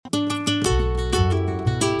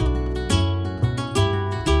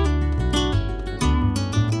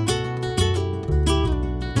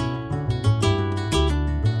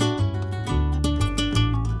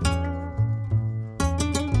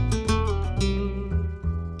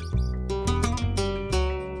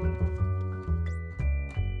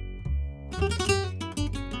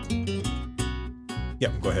Yeah,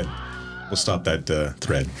 go ahead. We'll stop that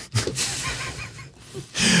thread.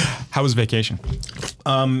 How was vacation?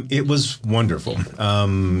 It was wonderful.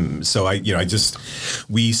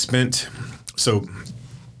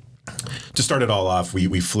 To start it all off,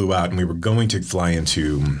 we flew out and we were going to fly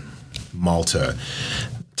into Malta.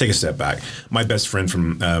 Take a step back. My best friend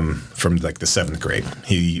from like the 7th grade.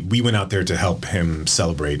 We went out there to help him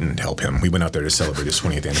celebrate and help him. We went out there to celebrate his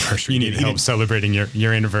 20th anniversary. You need help celebrating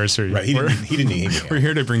your anniversary. Right. He didn't need me. We're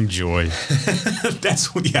here to bring joy.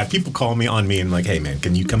 People call me and like, hey man,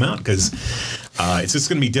 can you come out? Because it's just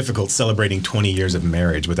going to be difficult celebrating 20 years of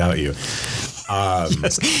marriage without you.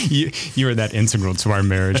 Yes. You are that integral to our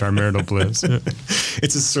marriage, our marital bliss.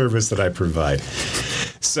 It's a service that I provide.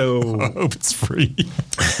 So I hope it's free.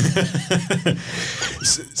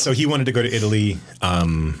 So he wanted to go to Italy.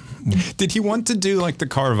 Did he want to do like the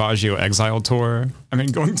Caravaggio exile tour? I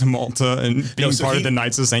mean, going to Malta and being part of the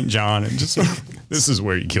Knights of St. John and just this is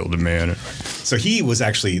where you killed a man. So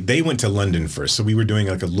they went to London first. So we were doing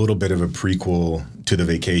like a little bit of a prequel to the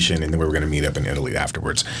vacation, and then we were going to meet up in Italy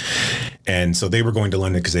afterwards. And so they were going to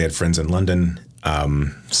London because they had friends in London.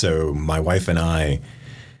 So my wife and I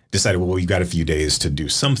decided, well, we've got a few days to do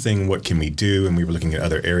something. What can we do? And we were looking at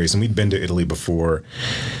other areas, and we'd been to Italy before.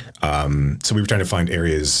 So we were trying to find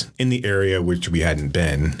areas in the area which we hadn't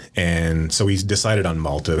been. And so we decided on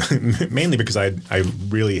Malta, mainly because I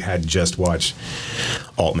really had just watched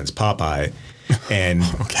Altman's Popeye and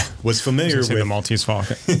was familiar with the Maltese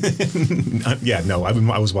Falcon.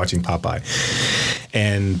 I was watching Popeye.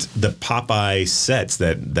 And the Popeye sets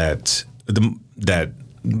that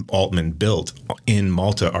Altman built in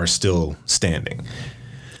Malta are still standing.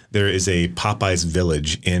 There is a Popeye's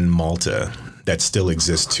village in Malta that still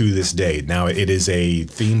exists to this day. Now it is a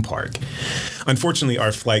theme park. Unfortunately,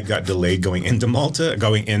 our flight got delayed going into Malta,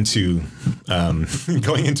 going into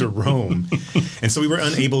Rome, and so we were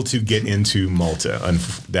unable to get into Malta.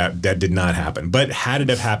 That did not happen. But had it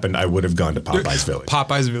have happened, I would have gone to Popeye's village.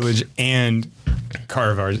 Popeye's village and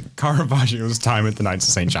Caravaggio's time at the Knights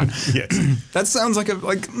of St. John. Yes. That sounds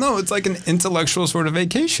it's like an intellectual sort of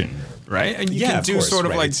vacation, right? And you can do course, sort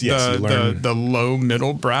of like the low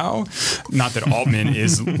middle brow. Not that Altman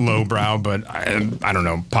is low brow, but I don't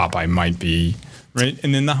know, Popeye might be, right?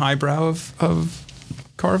 And then the high brow of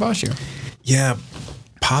Caravaggio. Yeah.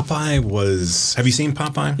 Popeye was... Have you seen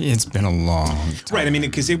Popeye? It's been a long time. Right. I mean,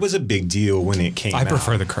 because it was a big deal when it came out. I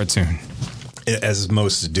prefer the cartoon. As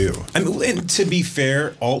most do. I mean, and to be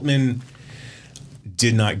fair, Altman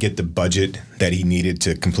did not get the budget that he needed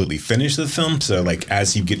to completely finish the film. So, like,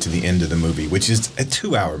 as you get to the end of the movie, which is a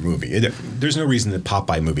 2-hour movie, there's no reason that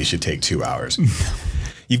Popeye movie should take 2 hours.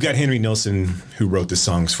 You've got Henry Nilsson, who wrote the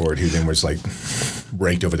songs for it, who then was like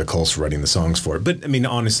raked over the coals for writing the songs for it. But I mean,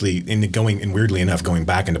 honestly, weirdly enough, going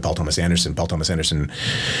back into Paul Thomas Anderson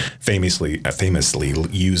famously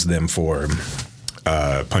used them for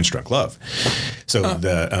Punch Drunk Love. So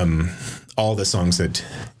all the songs that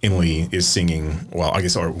Emily is singing, well, I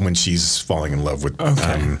guess, or when she's falling in love with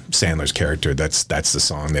Sandler's character, that's the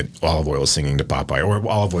song that Olive Oyl is singing to Popeye, or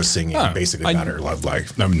Olive Oyl is singing basically about her love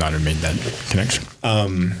life. I've not made that connection.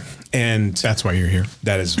 And that's why you're here.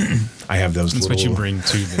 That is, I have those. That's what you bring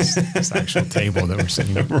to this actual table that we're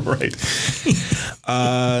sitting at. Right.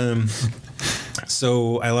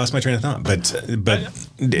 So I lost my train of thought, but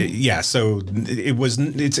yeah. So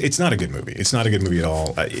it's not a good movie. It's not a good movie at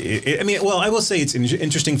all. I will say it's an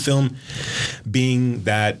interesting film, being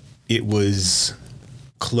that it was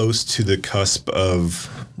close to the cusp of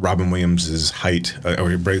Robin Williams' height,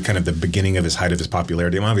 or kind of the beginning of his height of his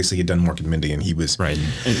popularity. Well, obviously, he'd done Mork and Mindy, and he was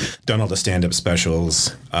done all the stand-up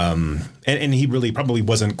specials. And he really probably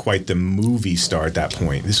wasn't quite the movie star at that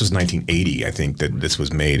point. This was 1980, I think, that this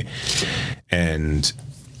was made. And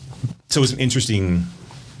so it was an interesting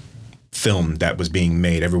film that was being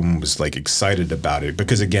made. Everyone was like excited about it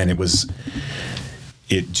because, again,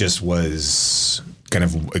 it just was kind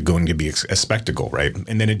of going to be a spectacle, right?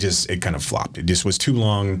 And then it kind of flopped. It just was too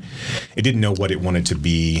long. It didn't know what it wanted to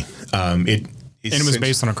be. And it was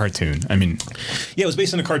based on a cartoon. I mean, yeah, it was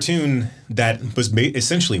based on a cartoon that was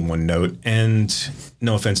essentially one note. And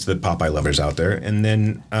no offense to the Popeye lovers out there. And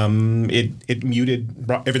then it muted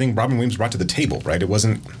everything Robin Williams brought to the table, right? It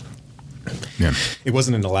wasn't. Yeah. It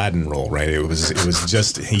wasn't an Aladdin role, right? It was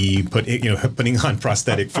just he putting on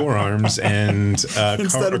prosthetic forearms and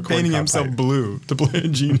instead of painting himself blue to play a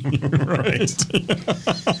genie, right?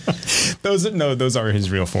 Those are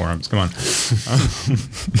his real forearms. Come on.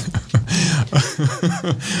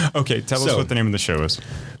 Okay, tell us what the name of the show is.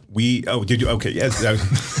 Did you? Okay, yes.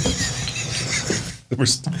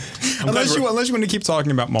 Unless you want to keep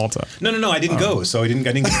talking about Malta. No. I didn't go, so I didn't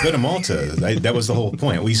get to go to Malta. That was the whole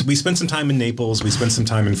point. We spent some time in Naples, we spent some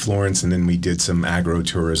time in Florence, and then we did some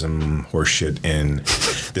agro-tourism horseshit in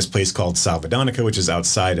this place called Salvadonica, which is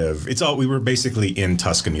outside of. We were basically in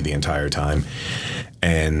Tuscany the entire time,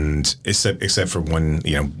 and except for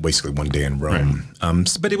basically one day in Rome.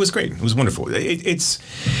 Right. But it was great. It was wonderful. It's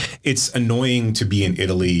annoying to be in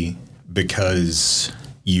Italy because.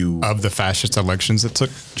 Of the fascist elections that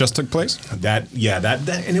just took place? That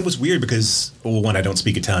and it was weird because one, I don't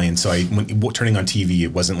speak Italian, so when turning on TV,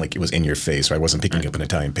 it wasn't like it was in your face, or I wasn't picking up an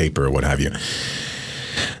Italian paper or what have you.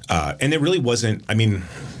 And it really wasn't. I mean,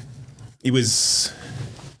 it was.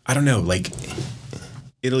 I don't know, like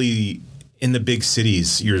Italy in the big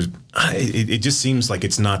cities. It just seems like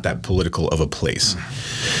it's not that political of a place.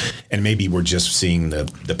 And maybe we're just seeing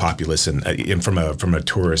the populace and from a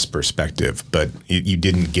tourist perspective, but you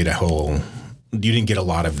didn't get a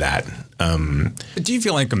lot of that. Do you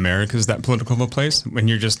feel like America is that political of a place when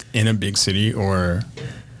you're just in a big city or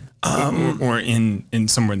in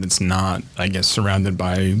somewhere that's not, I guess, surrounded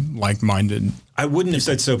by like-minded? I wouldn't have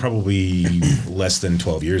said so probably less than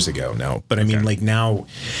 12 years ago. No, but I mean, like now,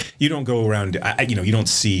 you don't go around. You don't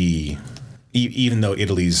see. Even though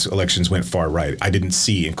Italy's elections went far right, I didn't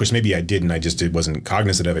see. Of course, maybe I did, and I just wasn't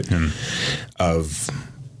cognizant of it. Of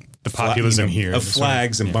the populism here, of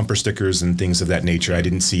flags and bumper stickers and things of that nature. I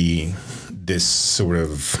didn't see this sort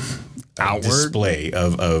of display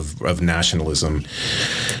of nationalism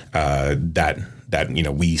that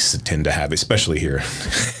we tend to have, especially here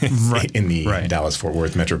in the Dallas-Fort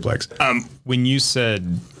Worth metroplex. When you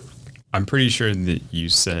said. I'm pretty sure that you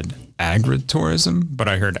said agritourism, but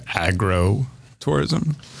I heard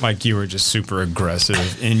agro-tourism. Like you were just super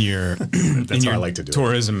aggressive in your how I like to do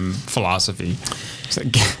tourism philosophy. It's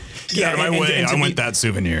like, get out of my way. I want that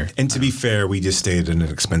souvenir. And to be fair, we just stayed in an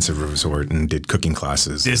expensive resort and did cooking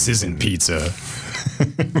classes. This isn't pizza.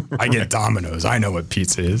 I get Domino's. I know what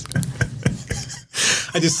pizza is.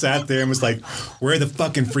 I just sat there and was like, where are the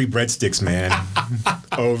fucking free breadsticks, man?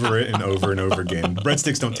 Over it and over and over again.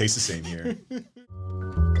 Breadsticks don't taste the same here.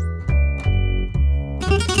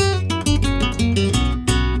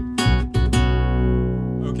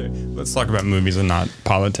 Okay, let's talk about movies and not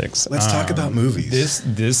politics. Let's talk about movies.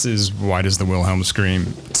 This is Why Does the Wilhelm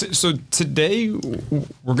Scream? So today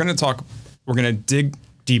we're going to dig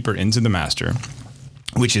deeper into The Master,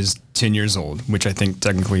 which is 10 years old, which I think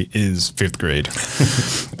technically is 5th grade.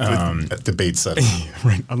 Debate setting.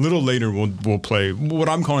 Right. A little later, we'll play what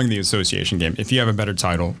I'm calling the association game. If you have a better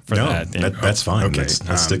title for that's fine. Okay.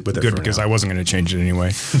 Let's stick with it. Good, because I wasn't going to change it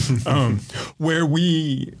anyway. Where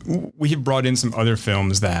we have brought in some other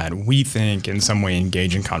films that we think in some way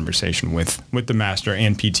engage in conversation with The Master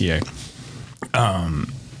and PTA.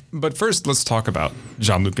 But first, let's talk about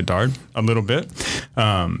Jean-Luc Godard a little bit.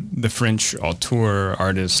 The French auteur,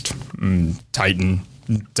 artist, titan,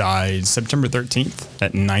 died September 13th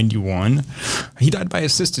at 91. He died by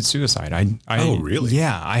assisted suicide. Oh, really?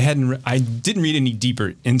 Yeah, I didn't read any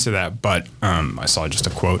deeper into that, but I saw just a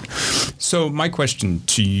quote. So my question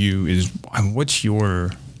to you is, what's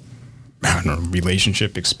your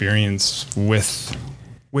relationship experience with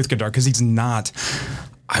Godard? Because he's not.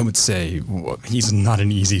 I would say he's not an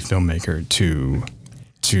easy filmmaker to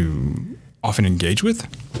often engage with.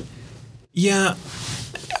 Yeah,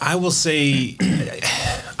 I will say,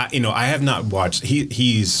 I have not watched.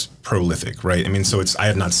 He's prolific, right? I mean, so I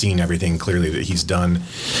have not seen everything clearly that he's done,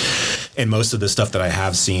 and most of the stuff that I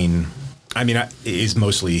have seen, I mean, is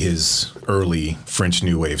mostly his early French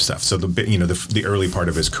New Wave stuff. So the early part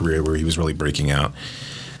of his career where he was really breaking out.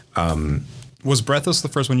 Was Breathless the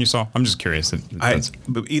first one you saw? I'm just curious.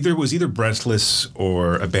 Either Breathless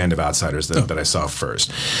or A Band of Outsiders that I saw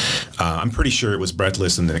first. I'm pretty sure it was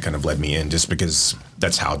Breathless, and then it kind of led me in just because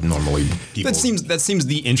that's how normally people. That seems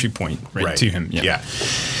the entry point right to him. Yeah.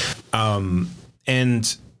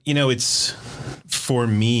 And it's for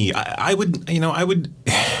me. I would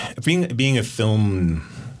being a film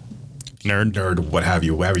nerd, what have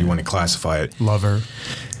you, however you want to classify it, lover.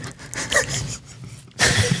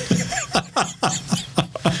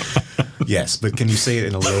 Yes, but can you say it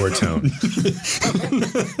in a lower tone?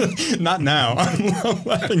 Not now. I'm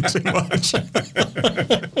laughing too much.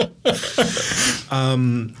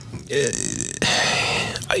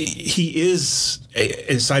 He is,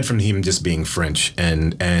 aside from him just being French,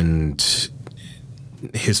 and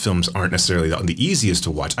his films aren't necessarily the easiest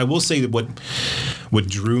to watch. I will say that what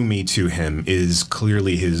drew me to him is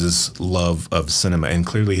clearly his love of cinema and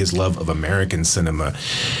clearly his love of American cinema,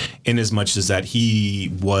 in as much as that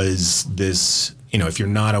he was this, if you're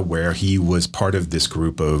not aware, he was part of this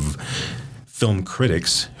group of film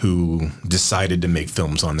critics who decided to make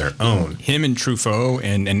films on their own. Him and Truffaut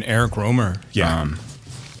and Eric Rohmer. Yeah.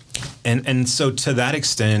 And so to that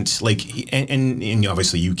extent, like, and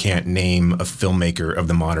obviously you can't name a filmmaker of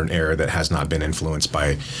the modern era that has not been influenced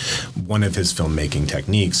by one of his filmmaking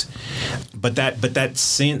techniques. But that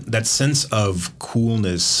sense of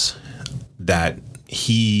coolness that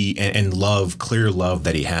he and love, clear love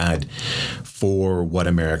that he had for what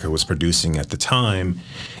America was producing at the time,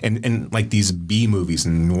 and like these B movies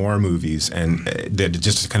and noir movies, and that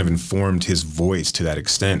just kind of informed his voice to that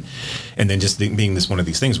extent. And then just being this one of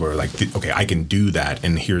these things where like, okay, I can do that,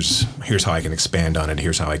 and here's how I can expand on it.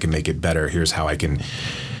 Here's how I can make it better. Here's how I can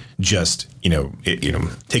just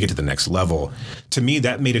take it to the next level. To me,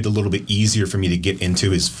 that made it a little bit easier for me to get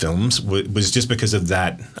into his films. Was just because of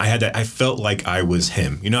that. I felt like I was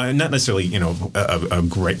him. Not necessarily a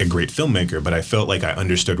great filmmaker, but I felt like I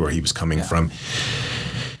understood where he was coming from.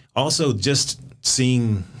 Also, just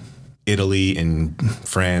seeing Italy and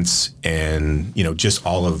France and just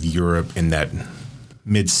all of Europe in that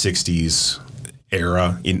mid '60s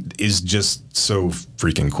era is just so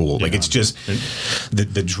freaking cool. Like, it's just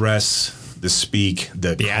the dress, the speak,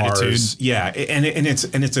 the cars. Attitude. Yeah, and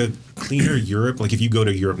it's a cleaner Europe. Like, if you go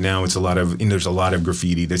to Europe now, it's there's a lot of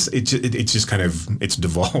graffiti. It's just kind of, it's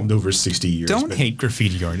devolved over 60 years. Don't hate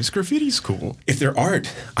graffiti artists. Graffiti's cool. If they're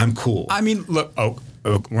art, I'm cool. I mean, look.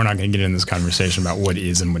 We're not going to get in this conversation about what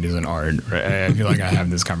is and what isn't art. Right? I feel like I have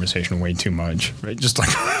this conversation way too much, right? Just like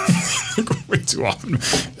way too often.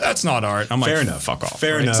 That's not art. I'm fair like, enough. Fuck off.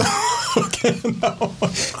 Fair right? enough. Okay, no.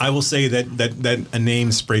 I will say that a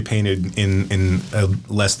name spray painted in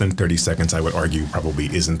less than 30 seconds, I would argue, probably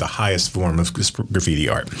isn't the highest form of graffiti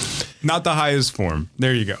art. Not the highest form.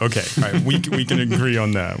 There you go. Okay, all right. We can agree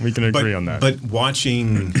on that. We can agree on that. But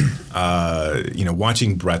watching,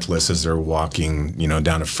 watching Breathless as they're walking,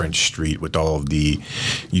 down a French street with all of the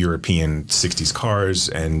European 60s cars,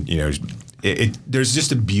 and there's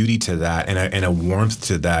just a beauty to that and a warmth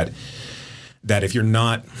to that if you're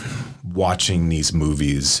not watching these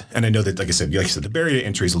movies, and I know that, like I said, the barrier to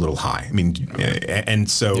entry is a little high. I mean, and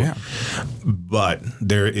so, but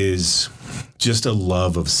there is just a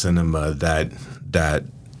love of cinema that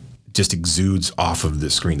just exudes off of the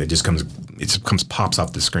screen, that just pops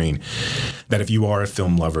off the screen, that if you are a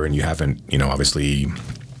film lover and you haven't, obviously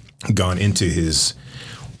gone into his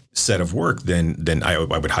set of work, then I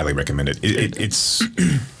would highly recommend it. It's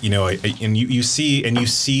and you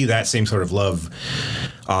see that same sort of love,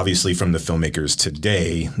 obviously, from the filmmakers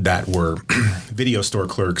today that were video store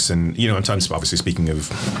clerks, and I'm obviously speaking of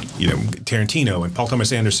Tarantino and Paul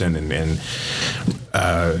Thomas Anderson and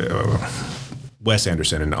Wes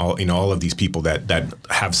Anderson and all of these people that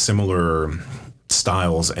have similar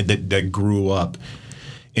styles and that grew up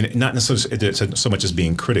in, not necessarily so much as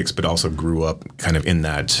being critics, but also grew up kind of in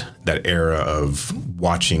that era of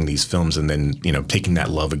watching these films and then taking that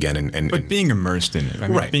love again and being immersed in it. I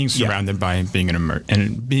mean, being surrounded by being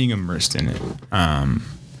immersed in it.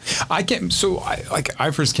 I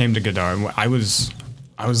first came to Godard. I was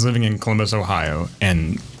living in Columbus, Ohio,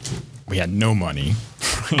 and we had no money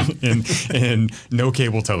and no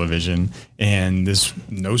cable television, and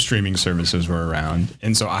no streaming services were around.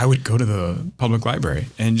 And so I would go to the public library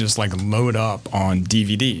and just like load up on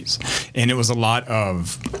DVDs. And it was a lot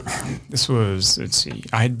of,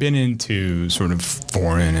 I had been into sort of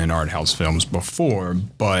foreign and art house films before,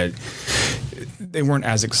 but they weren't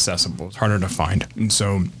as accessible. It's harder to find. And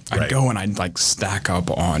so I'd go and I'd like stack up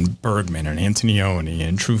on Bergman and Antonioni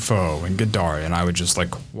and Truffaut and Godard, and I would just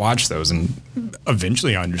like watch those, and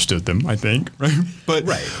eventually I understood them, I think. Right. But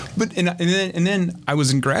then I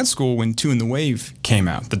was in grad school when Two in the Wave came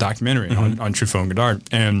out, the documentary on Truffaut and Godard,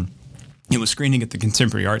 and it was screening at the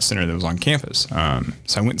Contemporary Arts Center that was on campus. So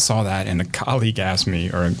I went and saw that, and a colleague asked me,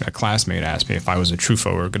 or a classmate asked me, if I was a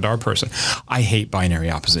Truffaut or a Godard person. I hate binary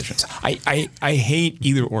oppositions. I hate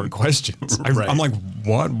either or questions. I'm like,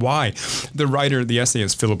 what? Why? The writer, the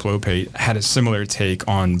essayist Philip Lope, had a similar take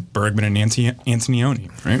on Bergman and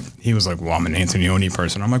Antonioni, right? He was like, well, I'm an Antonioni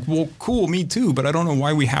person. I'm like, well, cool, me too, but I don't know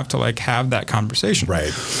why we have to like have that conversation.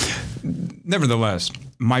 Right. Nevertheless,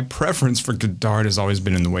 my preference for Godard has always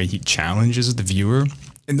been in the way he challenges the viewer,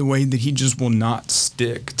 in the way that he just will not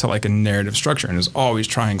stick to like a narrative structure and is always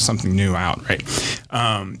trying something new out, right?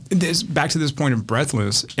 Back to this point of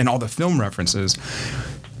Breathless and all the film references,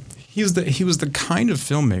 he was the kind of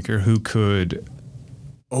filmmaker who could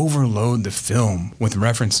overload the film with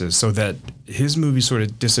references so that his movie sort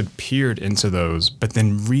of disappeared into those, but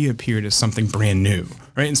then reappeared as something brand new,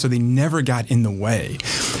 right? And so they never got in the way.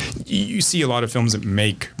 You see a lot of films that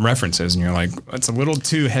make references, and you're like, it's a little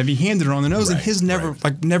too heavy-handed or on the nose, and his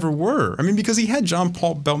never were. I mean, because he had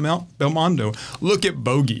Jean-Paul Belmondo look at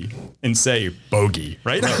Bogey and say Bogey,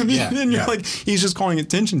 right? I mean, and you're like, he's just calling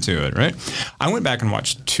attention to it, right? I went back and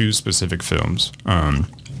watched two specific films.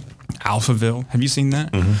 Alphaville, have you seen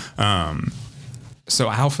that? Mm-hmm. So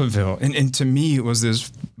Alphaville, and to me, it was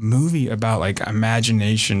this movie about like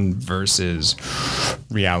imagination versus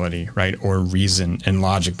reality, right? Or reason and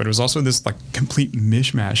logic. But it was also this like complete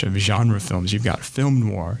mishmash of genre films. You've got film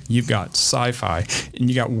noir, you've got sci-fi, and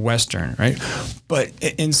you got Western, right?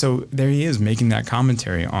 And so there he is making that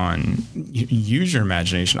commentary on use your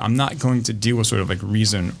imagination. I'm not going to deal with sort of like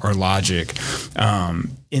reason or logic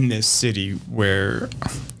in this city where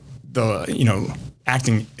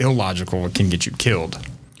acting illogical can get you killed,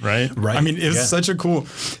 right? Right. I mean, it's such a cool.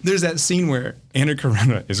 There's that scene where Anna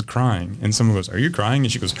Karenina is crying, and someone goes, "Are you crying?"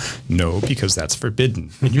 And she goes, "No, because that's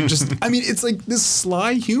forbidden." And you're just, I mean, it's like this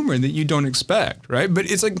sly humor that you don't expect, right? But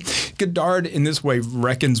it's like Godard in this way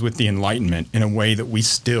reckons with the Enlightenment in a way that we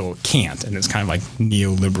still can't, and it's kind of like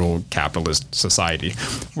neoliberal capitalist society.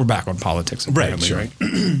 We're back on politics, apparently, right?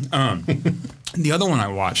 The other one I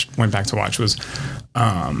went back to watch was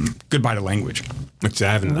Goodbye to Language. Which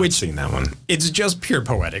I haven't seen that one. It's just pure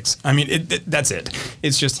poetics. I mean, that's it.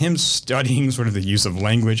 It's just him studying sort of the use of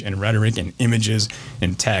language and rhetoric and images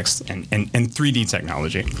and text and 3D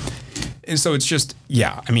technology. And so it's just,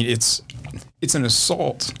 I mean, it's an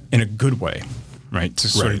assault in a good way, right? To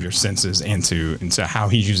sort of your senses and to how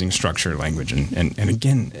he's using structure, language, and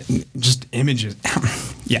again, just images.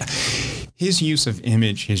 His use of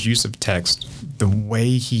image, his use of text, the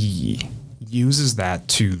way he uses that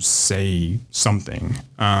to say something,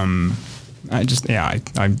 I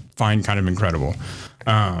find kind of incredible.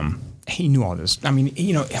 He knew all this. I mean,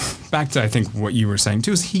 back to I think what you were saying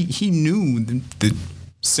too is he knew that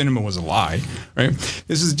cinema was a lie, right?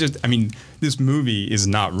 This is just, I mean, this movie is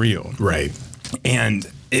not real, right? And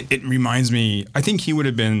it reminds me, I think he would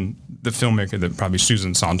have been the filmmaker that probably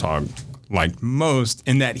Susan Sontag liked most,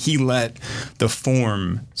 in that he let the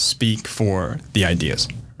form speak for the ideas,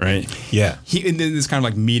 right? Yeah. And then this kind of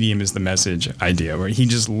like medium is the message idea, where he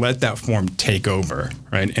just let that form take over,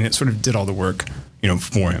 right? And it sort of did all the work,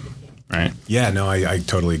 for him, right? Yeah, no, I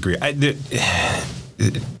totally agree. And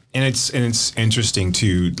it's interesting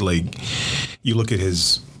too, like you look at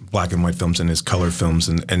his black and white films and his color films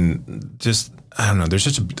and just, I don't know. There's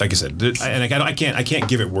such a, like I said, and I can't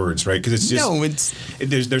give it words, right? Because it's just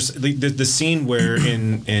there's the scene where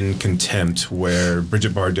in Contempt where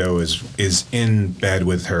Brigitte Bardot is in bed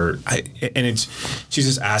with her, she's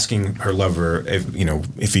just asking her lover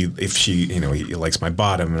if he likes my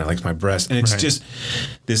bottom and I likes my breast, and it's just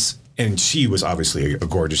this. And she was obviously a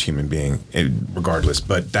gorgeous human being, regardless.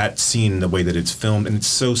 But that scene, the way that it's filmed, and it's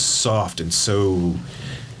so soft and so,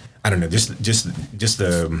 I don't know, just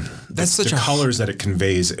the colors that it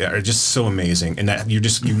conveys are just so amazing, and that you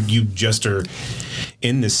just are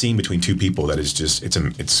in this scene between two people that is just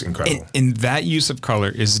it's incredible. And that use of color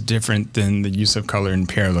is different than the use of color in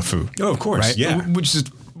Pierre Le Fou. Oh, of course, right? Yeah.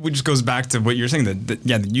 Which goes back to what you're saying, that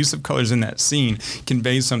the use of colors in that scene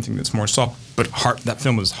conveys something that's more soft, but that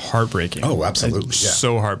film is heartbreaking. Oh, absolutely.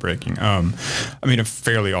 So heartbreaking. I mean, a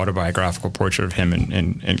fairly autobiographical portrait of him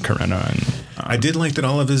and Karenina. And I did like that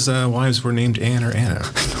all of his wives were named Anne or Anna.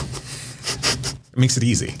 It makes it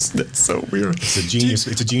easy. That's so weird. It's a genius.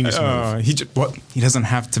 It's a genius move. He doesn't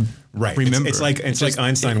have to remember. It's like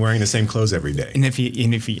Einstein wearing the same clothes every day. And if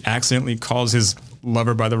he accidentally calls his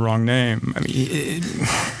lover by the wrong name, I mean,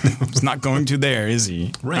 it's not going to there, is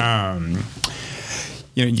he? Right.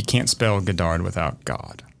 You can't spell Godard without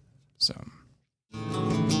God. So.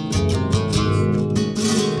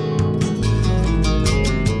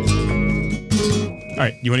 All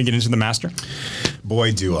right, you want to get into The Master?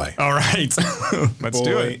 Boy, do I. All right. Let's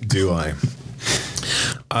do it. Boy, do I.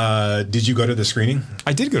 Did you go to the screening?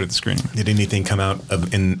 I did go to the screening. Did anything come out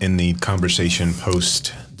in the conversation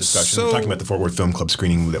post discussion? So, we're talking about the Fort Worth Film Club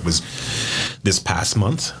screening that was this past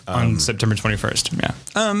month. On September 21st. Yeah.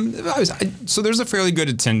 So there's a fairly good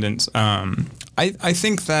attendance. I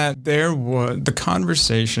think that the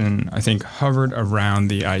conversation, I think, hovered around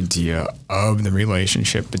the idea of the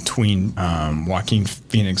relationship between Joaquin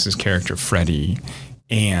Phoenix's character, Freddie,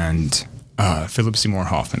 and Philip Seymour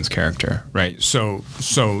Hoffman's character, right? So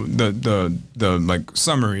the like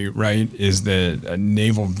summary, right, is that a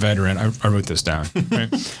naval veteran. I wrote this down.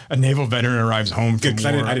 Right? A naval veteran arrives home from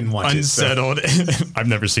war, I didn't watch unsettled. It, so. I've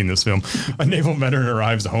never seen this film. A naval veteran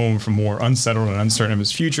arrives home from war, unsettled and uncertain of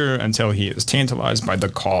his future, until he is tantalized by the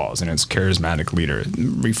cause and its charismatic leader,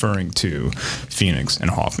 referring to Phoenix and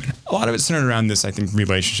Hoffman. A lot of it centered around this, I think,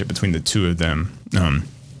 relationship between the two of them,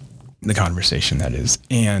 the conversation that is,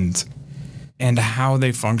 and how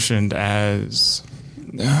they functioned as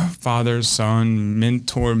father, son,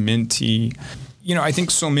 mentor, mentee. You know, I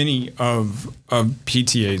think so many of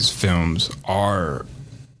PTA's films are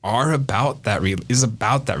about that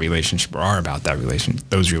relationship, or are about that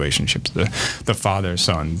those relationships, the father,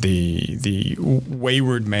 son, the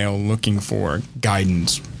wayward male looking for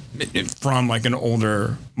guidance from like an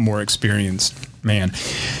older, more experienced man.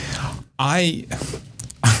 I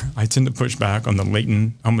tend to push back on the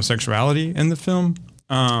latent homosexuality in the film.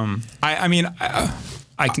 I mean,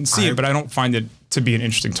 I can see it, but I don't find it to be an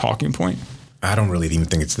interesting talking point. I don't really even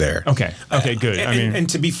think it's there. Okay, good. And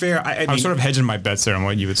to be fair, I I'm sort of hedging my bets there on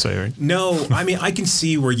what you would say, right? No, I mean, I can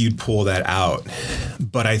see where you'd pull that out,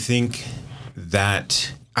 but I think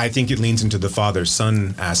it leans into the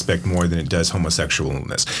father-son aspect more than it does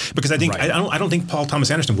homosexualness, because I think I don't think Paul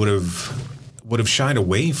Thomas Anderson would have shied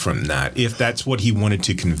away from that if that's what he wanted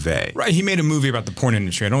to convey. Right. He made a movie about the porn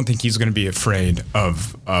industry. I don't think he's going to be afraid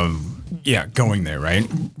of going there. Right.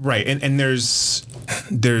 Right. And there's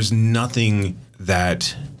nothing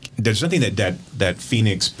that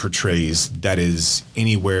Phoenix portrays that is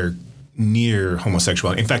anywhere near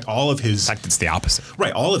homosexuality. In fact, it's the opposite.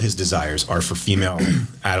 Right. All of his desires are for female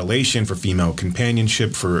adulation, for female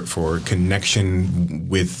companionship, for connection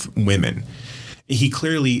with women. He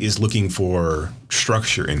clearly is looking for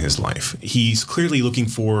structure in his life. He's clearly looking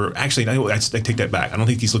for, actually, I take that back. I don't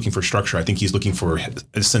think he's looking for structure. I think he's looking for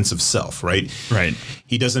a sense of self, right? Right.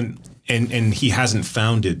 He doesn't, and he hasn't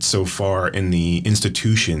found it so far in the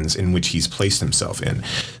institutions in which he's placed himself in.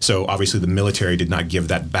 So obviously the military did not give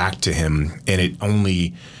that back to him, and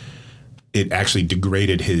it actually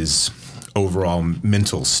degraded his overall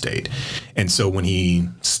mental state. And so when he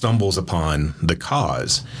stumbles upon the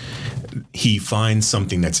cause, he finds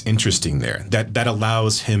something that's interesting there that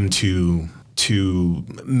allows him to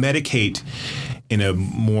medicate in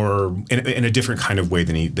a different kind of way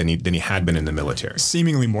than he had been in the military.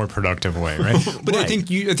 Seemingly more productive way, right? But right. I think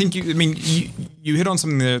you hit on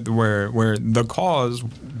something where the cause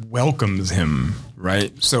welcomes him,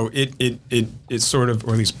 right? So it sort of,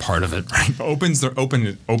 or at least part of it, right, opens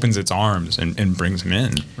its arms and brings him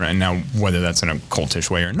in, right? Now, whether that's in a cultish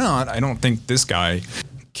way or not, I don't think this guy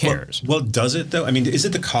cares. Well, does it though? I mean, is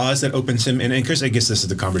it the cause that opens him in? And Chris, I guess this is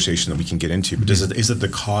the conversation that we can get into. But is it the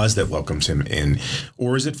cause that welcomes him in,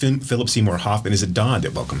 or is it Philip Seymour Hoffman? Is it Dodd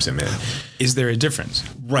that welcomes him in? Is there a difference?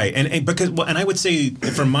 Right, and I would say,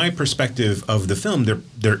 from my perspective of the film,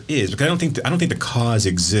 there is, because I don't think the cause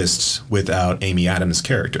exists without Amy Adams'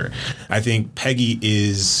 character. I think Peggy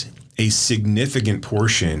is a significant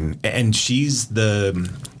portion, and she's the.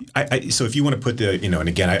 So if you want to put and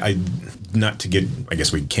again, I not to get, I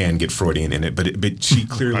guess we can get Freudian in it, but she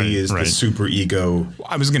clearly is the super ego.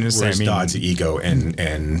 I was going to say, Dodd's the ego,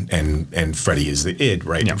 and Freddie is the id,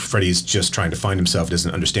 right? Yeah. Freddie's just trying to find himself,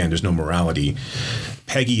 doesn't understand. There's no morality.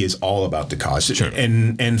 Peggy is all about the cause, sure.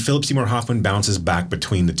 And Philip Seymour Hoffman bounces back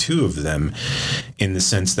between the two of them, in the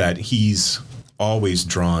sense that he's always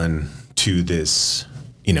drawn to this,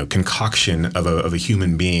 concoction of a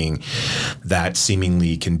human being that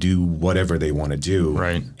seemingly can do whatever they want to do.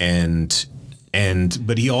 Right.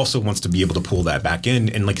 But he also wants to be able to pull that back in.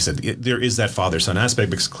 And like I said, there is that father-son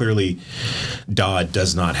aspect, because clearly Dodd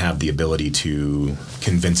does not have the ability to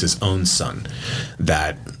convince his own son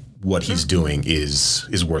that what he's doing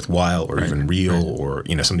is worthwhile or even real or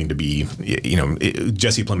something to be.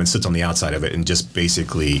 Jesse Plemons sits on the outside of it and just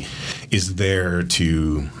basically is there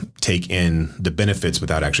to take in the benefits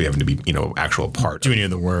without actually having to be actual part, do any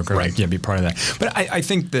of the work, or be part of that. But I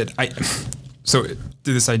think that so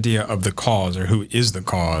this idea of the cause, or who is the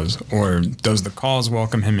cause, or does the cause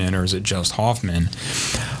welcome him in, or is it just Hoffman?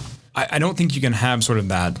 I don't think you can have sort of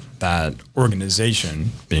that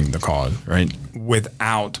organization being the cause, right,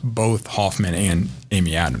 without both Hoffman and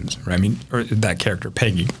Amy Adams, right? I mean, or that character,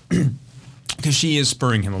 Peggy, because she is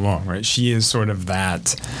spurring him along, right? She is sort of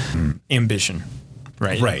that ambition,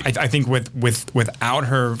 right? Right. I think without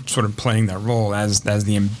her sort of playing that role as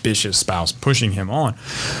the ambitious spouse pushing him on,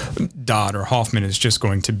 Dodd or Hoffman is just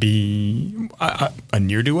going to be a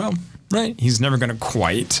ne'er-do-well, right? He's never going to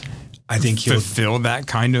quite I think he'll fulfill that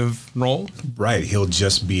kind of role. Right. He'll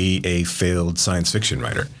just be a failed science fiction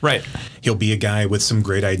writer. Right. He'll be a guy with some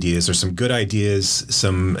great ideas or some good ideas,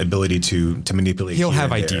 some ability to manipulate. He'll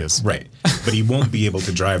have ideas. Right. But he won't be able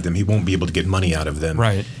to drive them. He won't be able to get money out of them.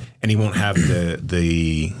 Right. And he won't have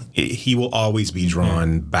he will always be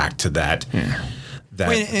drawn back to that. Yeah.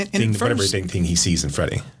 Whatever thing he sees in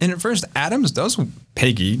Freddy. And at first,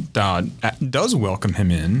 Peggy Dodd does welcome him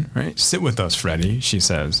in, right? Sit with us, Freddy, she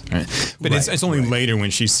says. Right? But it's only later when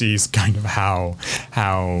she sees kind of how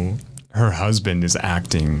her husband is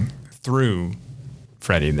acting through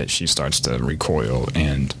Freddy that she starts to recoil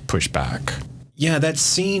and push back. Yeah, that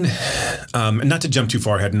scene, not to jump too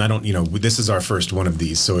far ahead, and I don't, this is our first one of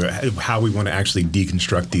these, so how we want to actually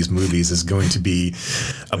deconstruct these movies is going to be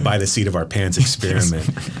a by the seat of our pants experiment.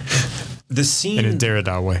 The scene in a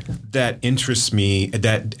Derrida way that interests me,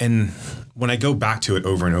 and when I go back to it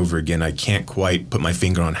over and over again, I can't quite put my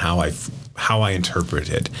finger on how I interpret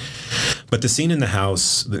it. But the scene in the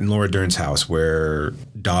house, in Laura Dern's house, where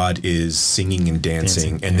Dodd is singing and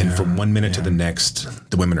dancing and then from 1 minute to the next,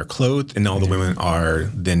 the women are clothed, and all the women are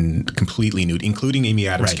then completely nude, including Amy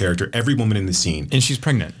Adams' character, every woman in the scene. And she's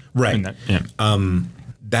pregnant. Right.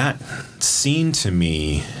 That scene to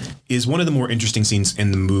me is one of the more interesting scenes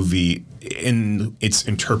in the movie in its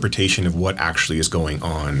interpretation of what actually is going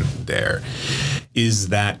on there. Is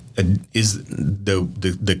the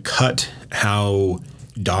cut how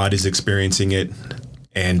Dodd is experiencing it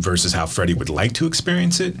and versus how Freddy would like to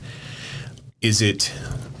experience it? Is it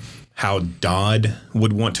how Dodd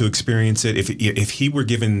would want to experience it if he were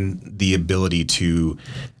given the ability to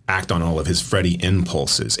act on all of his Freddy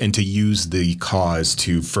impulses and to use the cause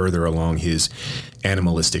to further along his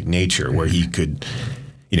animalistic nature, where he could,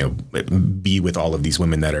 be with all of these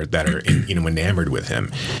women that are enamored with him?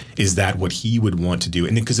 Is that what he would want to do?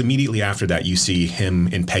 And then, because immediately after that, you see him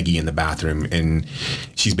and Peggy in the bathroom, and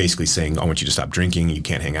she's basically saying, "I want you to stop drinking. You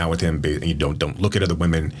can't hang out with him. You don't look at other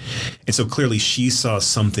women." And so clearly, she saw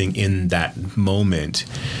something in that moment,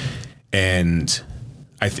 and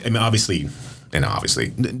I mean, obviously,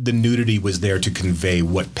 the nudity was there to convey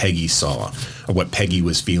what Peggy saw, or what Peggy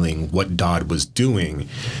was feeling, what Dodd was doing,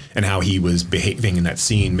 and how he was behaving in that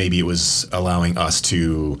scene. Maybe it was allowing us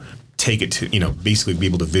to take it to, basically be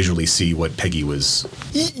able to visually see what Peggy was.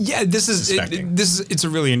 Yeah, it's a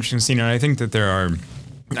really interesting scene, and I think that there are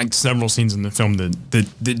several scenes in the film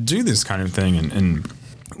that do this kind of thing, and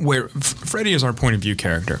where Freddy is our point of view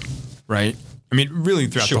character, right? I mean, really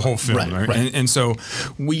throughout the whole film, right? And so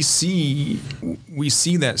we see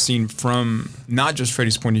that scene from not just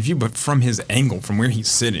Freddy's point of view, but from his angle, from where he's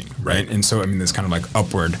sitting, right? And so, I mean, this kind of like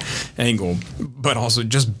upward angle, but also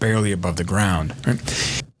just barely above the ground,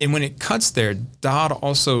 right? And when it cuts there, Dodd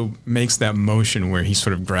also makes that motion where he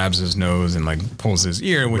sort of grabs his nose and like pulls his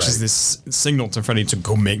ear, which is this signal to Freddy to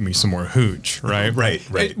go make me some more hooch, right? Right.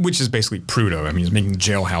 Which is basically Prudo. I mean, he's making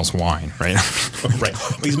jailhouse wine, right? Right.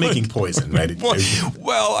 He's making poison, right?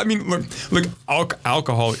 Well, I mean, look,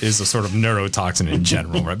 alcohol is a sort of neurotoxin in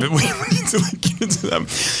general, right? But we need to get into that.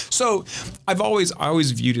 So I always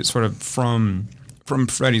viewed it sort of from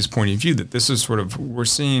Freddy's point of view, that this is sort of, we're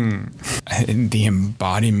seeing the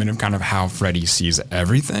embodiment of kind of how Freddy sees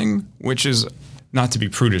everything, which is not to be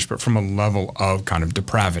prudish, but from a level of kind of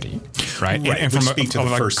depravity, right? And from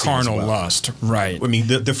a first carnal lust, right? I mean,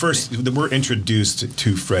 we're introduced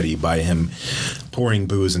to Freddy by him pouring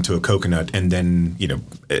booze into a coconut and then,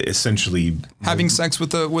 essentially having sex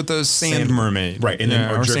with a sand mermaid, right? And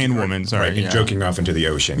then or sand woman, sorry, and joking off into the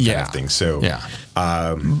ocean, kind of thing. So,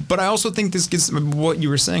 but I also think this gets what you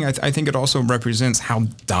were saying. I think it also represents how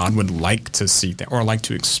Dodd would like to see things or like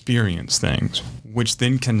to experience things, which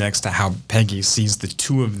then connects to how Peggy sees the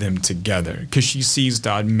two of them together, because she sees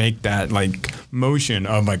Dodd make that like motion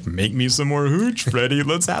of like, make me some more hooch, Freddy,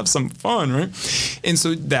 let's have some fun, right? And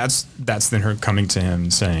so that's then her coming to him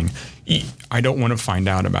and saying, I don't want to find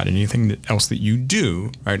out about anything else that you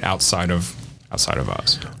do, right, outside of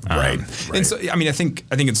us, right? And so, I mean, I think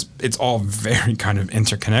it's all very kind of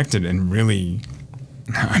interconnected and really,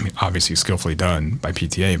 I mean, obviously skillfully done by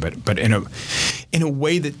PTA, but in a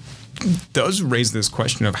way that does raise this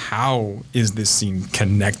question of how is this scene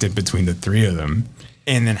connected between the three of them,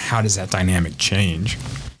 and then how does that dynamic change?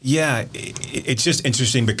 Yeah, it's just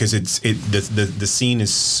interesting because the scene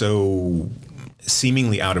is so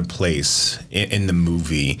seemingly out of place in the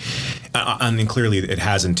movie, and clearly it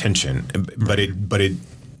has intention, but it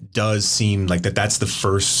does seem like that's the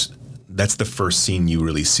first scene you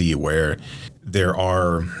really see where there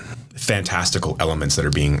are fantastical elements that are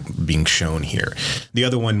being shown here. The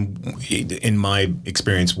other one, in my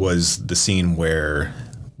experience, was the scene where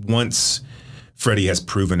once Freddie has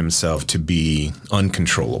proven himself to be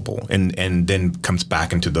uncontrollable and then comes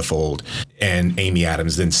back into the fold, and Amy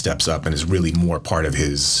Adams then steps up and is really more part of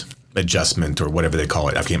his adjustment or whatever they call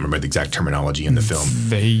it. I can't remember the exact terminology in the film.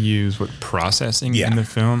 They use processing in the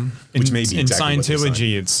film. Which may be in exactly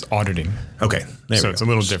Scientology, it's auditing. Okay. So it's a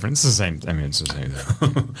little different. It's the same. I mean, it's the same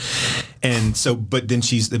thing. And so, but then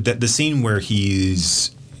she's the scene where he's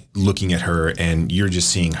looking at her and you're just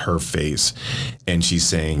seeing her face and she's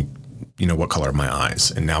saying, you know, what color are my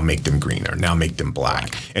eyes? And now make them green, or now make them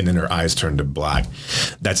black. And then her eyes turn to black.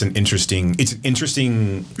 It's an interesting,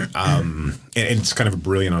 and it's kind of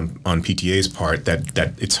brilliant on PTA's part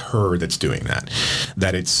that it's her that's doing that.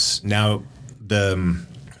 That it's now the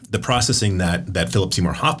processing that Philip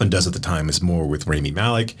Seymour Hoffman does at the time is more with Rami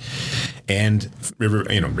Malek and River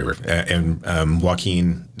and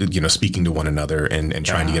Joaquin, speaking to one another and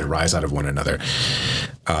trying to get a rise out of one another.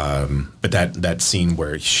 But that scene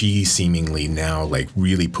where she seemingly now like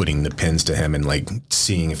really putting the pins to him and like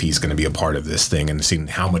seeing if he's going to be a part of this thing and seeing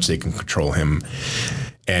how much they can control him,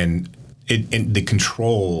 and the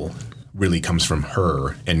control really comes from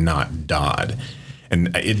her and not Dodd.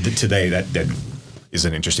 And today that is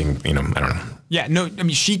an interesting, I don't know. Yeah, no, I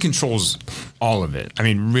mean, she controls all of it. I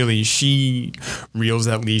mean, really, she reels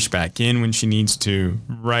that leash back in when she needs to,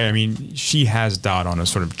 right? I mean, she has Dodd on a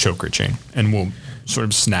sort of choker chain and will sort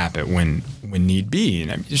of snap it when need be.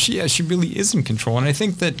 And I mean, she really is in control. And I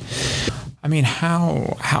think that, I mean,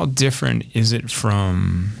 how different is it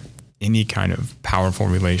from any kind of powerful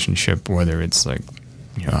relationship, whether it's like,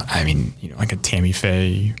 like a Tammy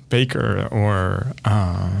Faye Baker or,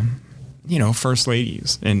 first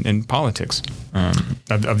ladies in politics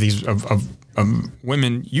of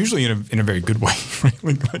women, usually in a very good way,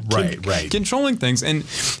 right? Right. Controlling things, and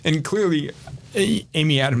clearly,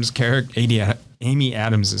 Amy Adams' character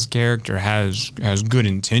has good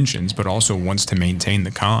intentions, but also wants to maintain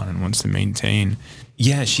the con and wants to maintain.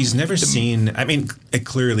 Yeah, she's never seen. I mean,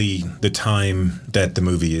 clearly, the time that the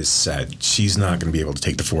movie is set, she's not going to be able to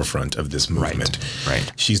take the forefront of this movement.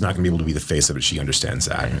 Right. She's not going to be able to be the face of it. She understands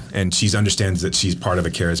that, and she understands that she's part of a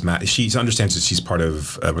charismatic. She understands that she's part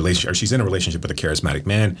of a relationship, or she's in a relationship with a charismatic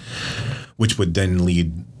man, which would then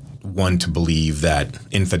lead one to believe that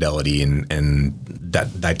infidelity and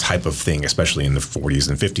that type of thing, especially in the 40s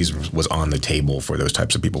and 50s, was on the table for those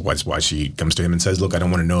types of people. That's why she comes to him and says, look, I don't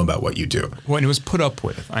want to know about what you do. Well, and it was put up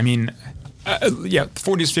with. I mean, 40s,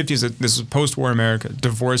 50s, this is post-war America.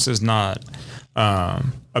 Divorce is not a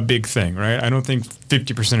big thing, right? I don't think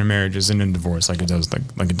 50% of marriages end in divorce like it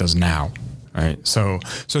does now. Right. So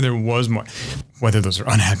there was more, whether those are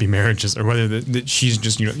unhappy marriages or whether that she's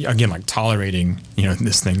just, again, like tolerating,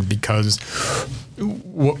 this thing because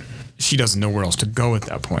she doesn't know where else to go at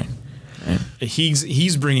that point. Right?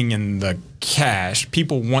 He's bringing in the cash.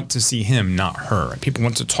 People want to see him, not her. People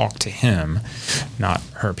want to talk to him, not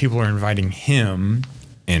her. People are inviting him,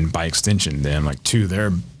 and by extension, them, like to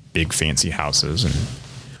their big fancy houses and.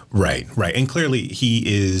 Right. And clearly he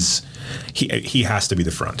has to be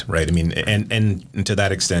the front, right? I mean, and to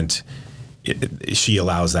that extent, she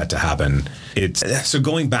allows that to happen. So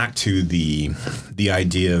going back to the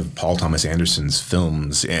idea of Paul Thomas Anderson's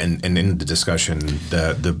films and in the discussion,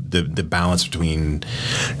 the balance between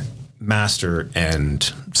master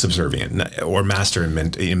and subservient, or master and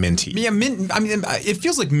mentee. Yeah, I mean, it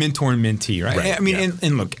feels like mentor and mentee, right? I mean,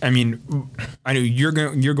 and look, I mean, I know you're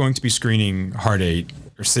going to be screening Hard Eight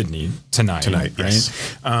or Sydney tonight, right?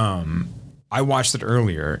 Yes. I watched it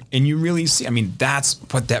earlier, and you really see. I mean, that's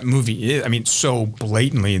what that movie is. I mean, so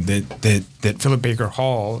blatantly that Philip Baker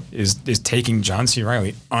Hall is taking John C.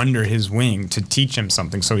 Reilly under his wing to teach him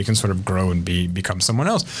something, so he can sort of grow and become someone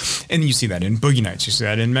else. And you see that in Boogie Nights, you see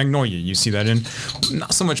that in Magnolia, you see that in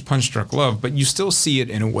not so much Punch Drunk Love, but you still see it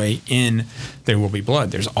in a way in There Will Be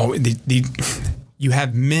Blood. There's always you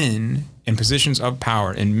have men in positions of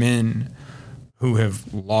power and men who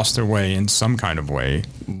have lost their way in some kind of way,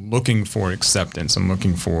 looking for acceptance and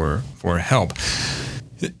looking for help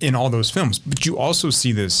in all those films. But you also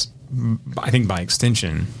see this, I think by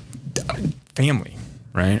extension, family,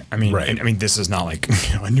 right? I mean, I mean, this is not like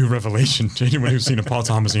a new revelation to anyone who's seen a Paul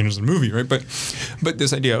Thomas Anderson movie, right? But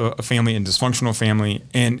this idea of a family and dysfunctional family,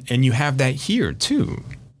 and you have that here too.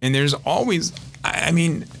 And there's always, I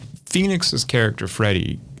mean, Phoenix's character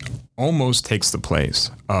Freddie almost takes the place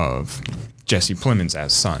of Jesse Plemons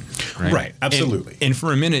as son, right? Right, absolutely. And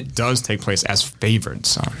for a minute does take place as favored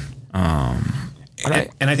son.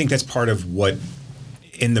 And I think that's part of what,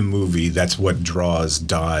 in the movie, that's what draws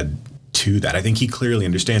Dodd to that. I think he clearly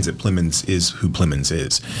understands that Plemons is who Plemons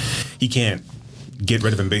is. He can't get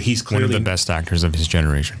rid of him, but he's clearly one of the best actors of his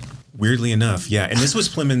generation. Weirdly enough, yeah. And this was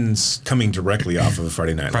Plemons coming directly off of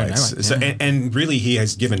Friday Night Lights. So, and really, he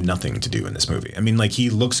has given nothing to do in this movie. I mean, like, he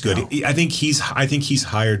looks good. No. I think he's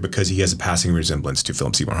hired because he has a passing resemblance to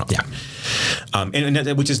Philip Seymour Hoffman. Yeah.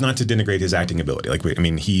 And which is not to denigrate his acting ability. Like, I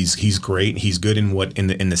mean, he's great. He's good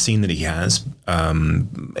in the scene that he has.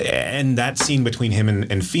 And that scene between him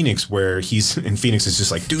and Phoenix, where he's in Phoenix is just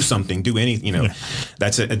like, do something, do anything. You know,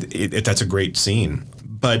 that's a great scene.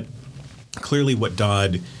 But clearly, what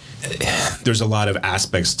Dodd. There's a lot of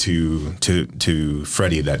aspects to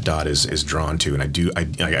Freddy that Dodd is drawn to, and I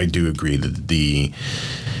do agree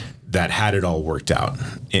that had it all worked out,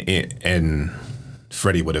 and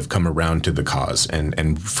Freddy would have come around to the cause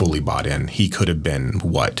and fully bought in. He could have been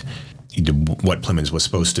what Plemons was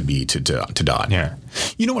supposed to be to Dodd. Yeah,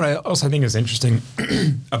 you know what I also think is interesting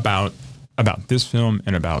about this film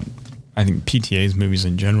and about, I think, PTA's movies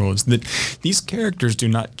in general, is that these characters do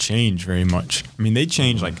not change very much. I mean, they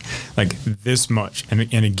change like this much. And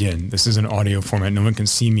again, this is an audio format. No one can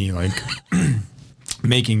see me like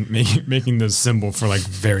making this symbol for like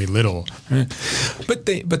very little. But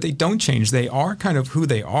they don't change. They are kind of who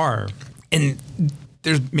they are. And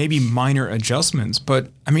there's maybe minor adjustments. But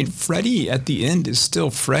I mean, Freddy at the end is still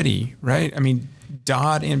Freddy, right? I mean,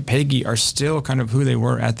 Dodd and Peggy are still kind of who they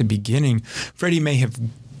were at the beginning. Freddy may have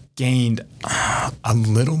gained a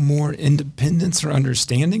little more independence or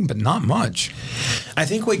understanding, but not much. I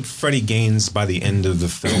think what Freddy gains by the end of the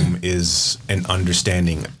film is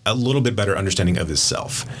a little bit better understanding of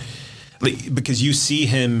himself. Because you see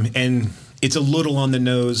him, and it's a little on the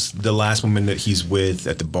nose. The last woman that he's with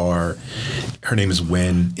at the bar, her name is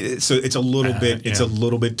Wen. So it's a little bit, it's a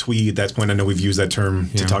little bit twee at that point. I know we've used that term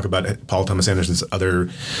to talk about Paul Thomas Anderson's other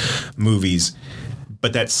movies,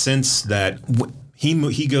 but that sense that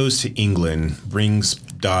he goes to England, brings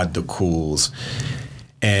Dodd the Cools,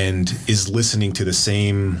 and is listening to the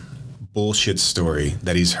same bullshit story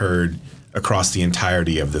that he's heard across the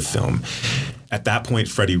entirety of the film. At that point,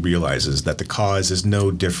 Freddy realizes that the cause is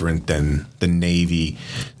no different than the Navy,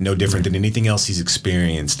 no different than anything else he's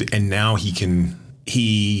experienced, and now he can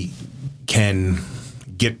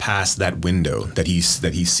get past that window that he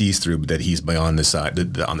sees through, that he's beyond the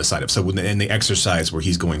side on the side of. So in the exercise where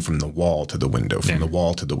he's going from the wall to the window, from the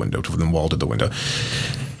wall to the window, from the wall to the window,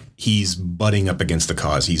 he's butting up against the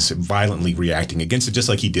cause. He's violently reacting against it, just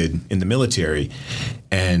like he did in the military.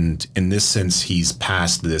 And in this sense, he's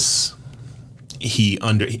past this.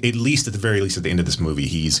 At least at the very least at the end of this movie,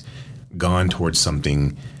 he's gone towards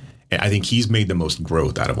something. I think he's made the most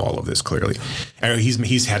growth out of all of this, clearly.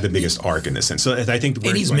 He's had the biggest arc in this sense. So I think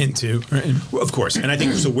where he's meant to, right? Well, of course. And I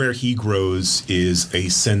think so where he grows is a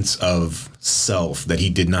sense of self that he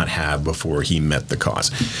did not have before he met the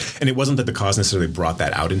cause. And it wasn't that the cause necessarily brought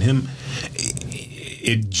that out in him.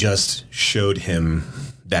 It just showed him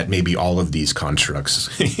that maybe all of these constructs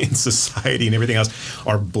in society and everything else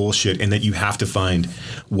are bullshit, and that you have to find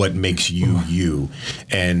what makes you you.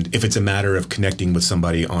 And if it's a matter of connecting with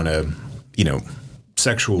somebody on a,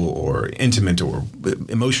 sexual or intimate or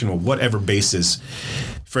emotional, whatever basis,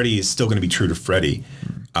 Freddy is still going to be true to Freddy.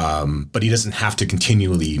 But he doesn't have to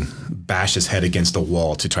continually bash his head against the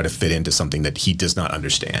wall to try to fit into something that he does not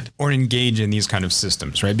understand. Or engage in these kind of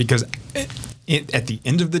systems, right? Because at the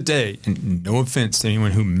end of the day, and no offense to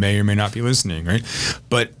anyone who may or may not be listening, right?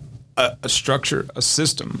 But a structure, a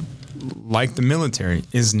system like the military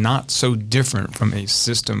is not so different from a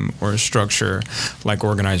system or a structure like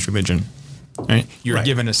organized religion, right? You're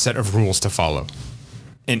given a set of rules to follow,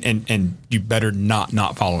 and you better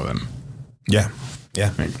not follow them. Yeah.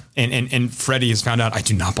 Yeah. Right. And Freddy has found out, I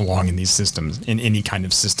do not belong in these systems, in any kind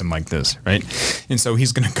of system like this, right? And so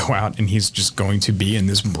he's going to go out and he's just going to be in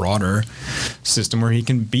this broader system where he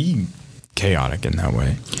can be chaotic in that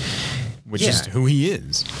way, which is who he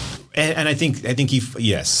is. And I think I think that,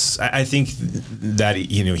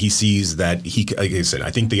 he sees that like I said,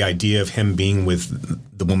 I think the idea of him being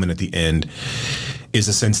with the woman at the end is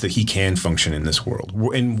a sense that he can function in this world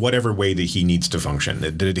in whatever way that he needs to function,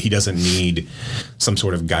 that he doesn't need some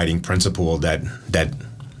sort of guiding principle that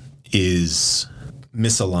is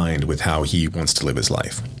misaligned with how he wants to live his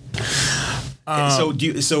life.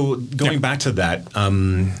 Going back to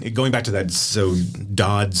that, so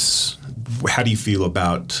Dodd's, how do you feel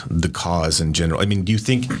about the cause in general? I mean, do you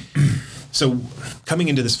think, so coming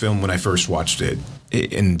into this film when I first watched it,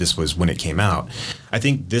 and this was when it came out, I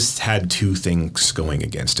think this had two things going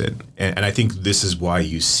against it. And I think this is why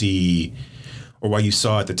you see, or why you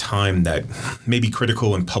saw at the time, that maybe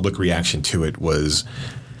critical and public reaction to it was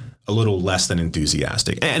a little less than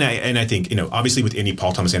enthusiastic. And I think, obviously with any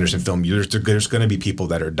Paul Thomas Anderson film, there's going to be people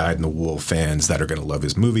that are dyed-in-the-wool fans that are going to love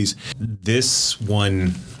his movies. This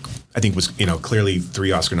one I think was, clearly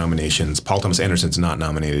 3 Oscar nominations. Paul Thomas Anderson's not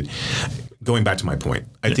nominated. Going back to my point,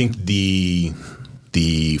 I think the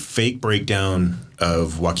fake breakdown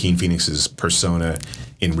of Joaquin Phoenix's persona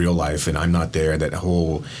in real life, and I'm not there, that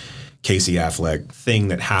whole Casey Affleck thing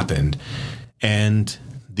that happened, and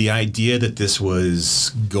the idea that this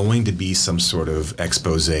was going to be some sort of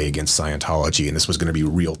expose against Scientology, and this was going to be a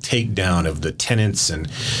real takedown of the tenets and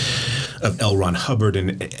of L. Ron Hubbard.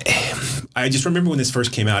 And I just remember when this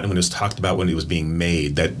first came out and when it was talked about when it was being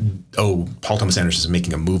made that, Paul Thomas Anderson is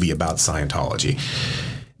making a movie about Scientology.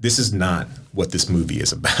 This is not what this movie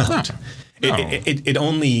is about. No. It's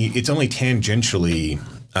only tangentially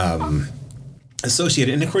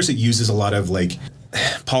associated. And of course it uses a lot of like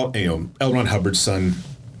L. Ron Hubbard's son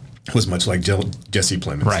was much like Jesse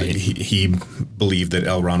Plemons. Right. He believed that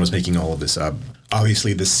L. Ron was making all of this up.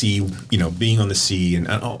 Obviously, the sea, being on the sea, and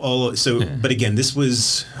all. So, yeah. But again, this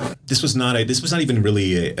was not even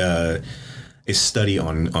really a study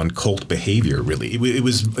on cult behavior. Really, it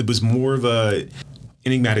was more of a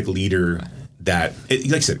enigmatic leader. That,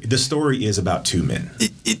 like I said, the story is about 2 men.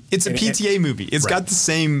 It's a PTA movie. It's got the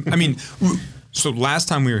same. I mean. So last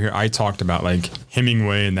time we were here, I talked about like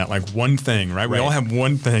Hemingway and that like one thing, right? We all have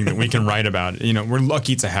one thing that we can write about. We're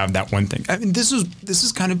lucky to have that one thing. I mean, this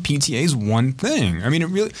is kind of PTA's one thing. I mean, it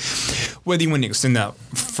really, whether you want to extend that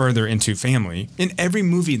further into family, in every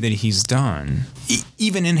movie that he's done,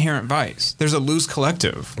 even Inherent Vice, there's a loose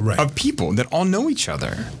collective of people that all know each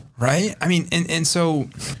other. Right? I mean, and so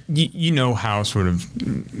you know how sort of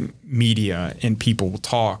media and people will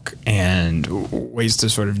talk and ways to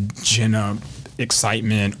sort of gin up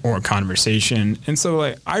excitement or conversation. And so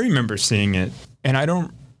like I remember seeing it and I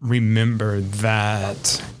don't remember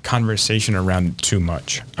that conversation around it too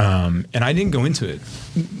much. And I didn't go into it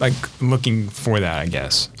like looking for that, I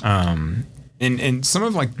guess. And some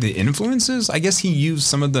of like the influences, I guess he used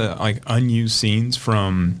some of the like unused scenes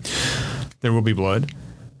from There Will Be Blood.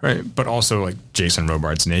 Right, but also like Jason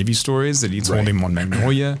Robards' Navy stories that he told him on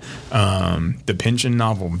Magnolia, the Pynchon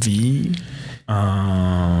novel V,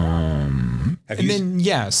 and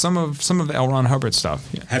then some of L. Ron Hubbard stuff.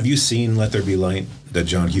 Yeah. Have you seen Let There Be Light, the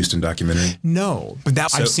John Huston documentary? No, but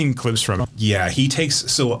I've seen clips from it. Yeah, he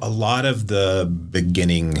takes a lot of the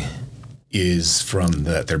beginning is from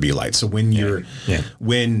Let There Be Light. So when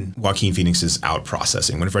when Joaquin Phoenix is out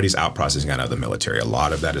processing, when Freddie's out processing out of the military, a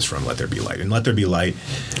lot of that is from Let There Be Light. And Let There Be Light,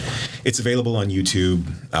 it's available on YouTube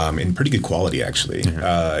in pretty good quality, actually.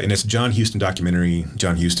 And it's a John Huston documentary.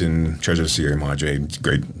 John Huston, Treasure of the Sierra Madre,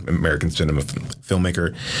 great American cinema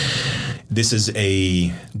filmmaker. This is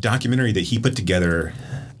a documentary that he put together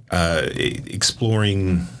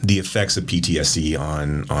exploring the effects of PTSD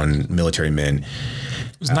on military men.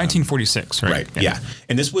 It was 1946, right? Right. Yeah.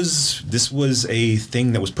 And this was a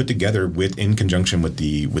thing that was put together in conjunction with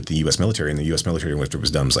the U.S. military, and the U.S. military, when it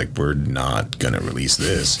was done, was like, we're not going to release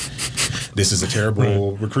this. This is a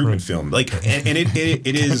terrible recruitment film. Like, and it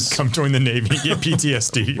is. Come join the Navy, get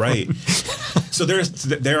PTSD. Right. So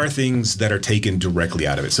there are things that are taken directly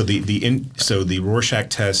out of it. So the Rorschach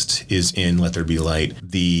test is in Let There Be Light.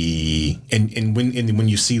 When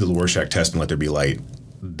you see the Rorschach test in Let There Be Light,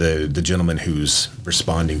 the gentleman who's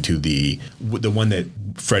responding to the one that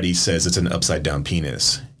Freddie says it's an upside down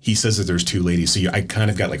penis. He says that there's 2 ladies. So I kind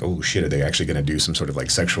of got like, oh shit, are they actually going to do some sort of like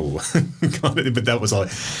sexual comedy? But that was all.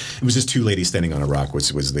 It was just 2 ladies standing on a rock,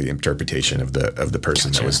 which was the interpretation of the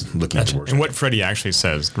person that was looking at the Rorschach. And what Freddie actually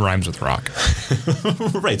says rhymes with rock.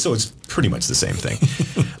 Right. So it's pretty much the same thing.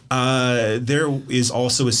 There is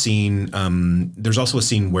also a scene. There's also a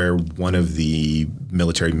scene where one of the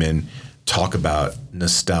military men talk about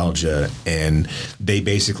nostalgia, and they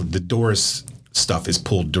basically, the Doris stuff is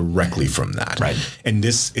pulled directly from that. Right. And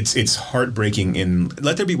it's heartbreaking. In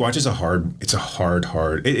Let There Be Watch is a hard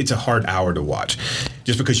hour to watch,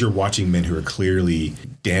 just because you're watching men who are clearly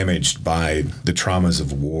damaged by the traumas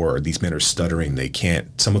of war. These men are stuttering.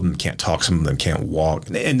 Some of them can't talk. Some of them can't walk,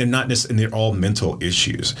 and they're not and they're all mental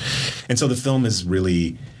issues. And so the film is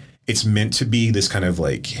really, it's meant to be this kind of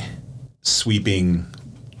like sweeping,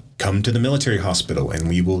 come to the military hospital and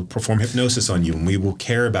we will perform hypnosis on you and we will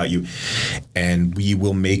care about you and we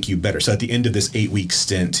will make you better. So at the end of this 8-week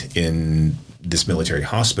stint in this military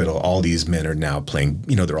hospital, all these men are now playing,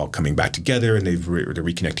 they're all coming back together and they're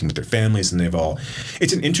reconnecting with their families, and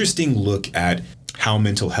it's an interesting look at how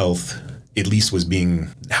mental health at least was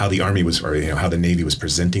how the Army was, or how the Navy was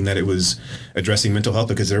presenting that it was addressing mental health,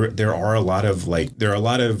 because there are a lot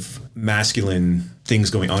of masculine things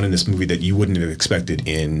going on in this movie that you wouldn't have expected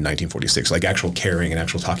in 1946, like actual caring and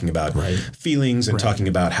actual talking about feelings and talking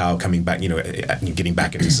about how coming back, getting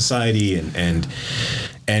back into society and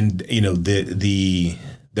the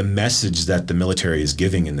the message that the military is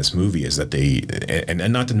giving in this movie is that they,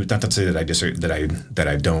 and not to say that I disagree, that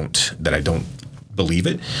I don't believe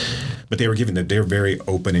it, but they were given that they're very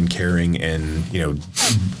open and caring and, you know,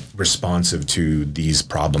 responsive to these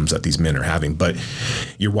problems that these men are having. But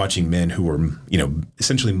you're watching men who are, you know,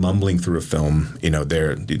 essentially mumbling through a film. You know,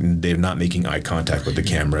 they're not making eye contact with the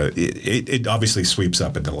camera. It obviously sweeps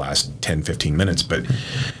up in the last 10, 15 minutes, but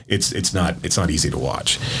it's not easy to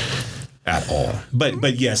watch at all.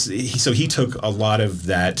 But yes, so he took a lot of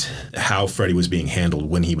that, how Freddie was being handled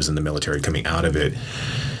when he was in the military, coming out of it,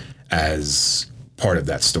 as part of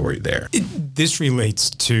that story there. This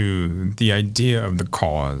relates to the idea of the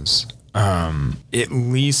cause, at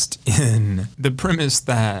least in the premise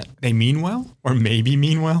that they mean well, or maybe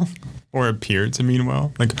mean well, or appear to mean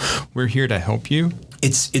well. Like, we're here to help you.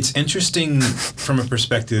 It's interesting from a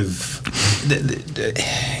perspective,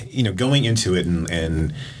 you know, going into it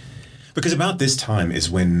and because about this time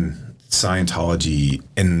is when Scientology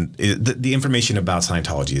and the information about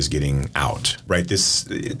Scientology is getting out, right?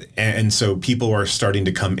 And so people are starting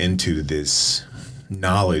to come into this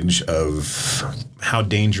knowledge of how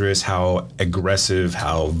dangerous, how aggressive,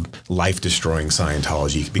 how life-destroying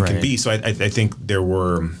Scientology can be. So I think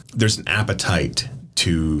there's an appetite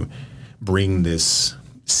to bring this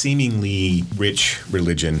seemingly rich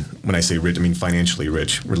religion, when I say rich, I mean financially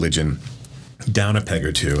rich religion, down a peg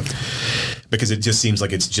or two, because it just seems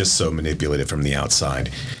like it's just so manipulative from the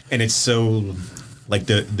outside, and it's so like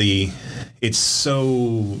it's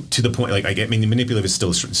so to the point. Like, I mean, manipulative is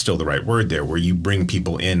still the right word there, where you bring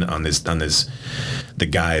people in on this the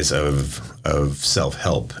guise of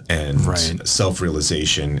self-help and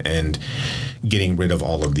self-realization and getting rid of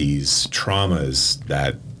all of these traumas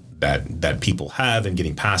that people have, and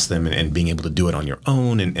getting past them and being able to do it on your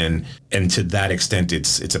own. And to that extent,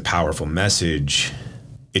 it's a powerful message.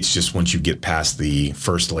 It's just once you get past the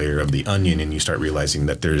first layer of the onion and you start realizing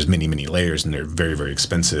that there's many, many layers, and they're very, very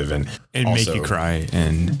expensive and also, make you cry.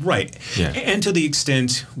 And and to the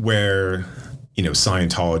extent where, you know,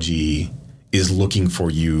 Scientology is looking for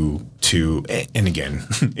you to, and again,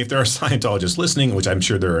 if there are Scientologists listening, which I'm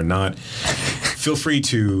sure there are not, feel free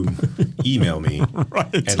to email me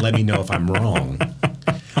and let me know if I'm wrong.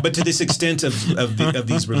 But to this extent of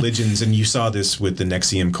these religions, and you saw this with the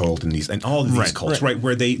NXIVM cult and all of these cults,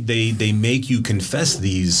 where they make you confess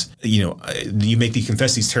these, you know,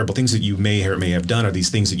 confess these terrible things that you may or may have done, or these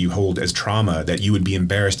things that you hold as trauma that you would be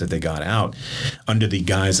embarrassed that they got out, under the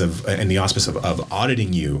guise of and the auspice of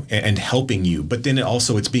auditing you and helping you. But then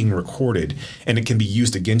it's being recorded, and it can be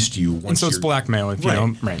used against you. And so it's blackmail if you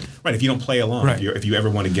don't. If you don't play along, if you ever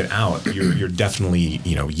want to get out, you're definitely,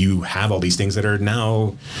 you know, you have all these things that are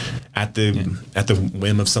now at the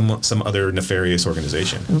whim of some other nefarious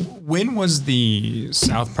organization. When was the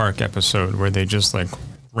South Park episode where they just like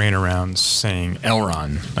ran around saying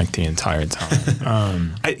Elron like the entire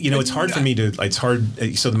time? It's hard for me to. It's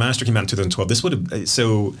hard. So The Master came out in 2012. This would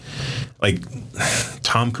have like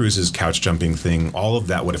Tom Cruise's couch jumping thing. All of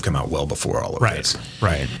that would have come out well before all of this.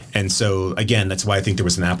 Right. And so again, that's why I think there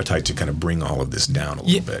was an appetite to kind of bring all of this down a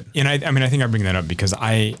little bit. And I think I bring that up because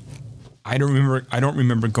I don't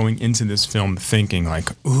remember going into this film thinking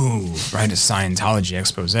like, ooh, a Scientology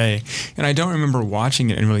expose. And I don't remember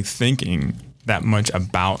watching it and really thinking that much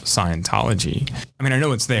about Scientology. I mean, I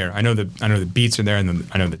know it's there. I know the beats are there, and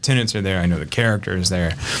I know the tenets are there. I know the character is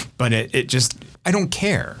there, but it just, I don't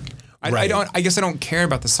care. I guess I don't care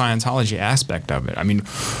about the Scientology aspect of it. I mean,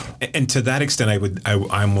 and to that extent, I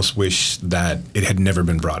almost wish that it had never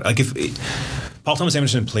been brought. Like Paul Thomas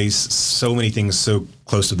Anderson plays so many things so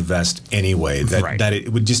close to the vest anyway that it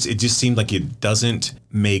just seemed like it doesn't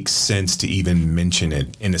make sense to even mention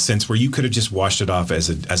it, in a sense where you could have just washed it off as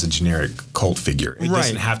a generic cult figure. It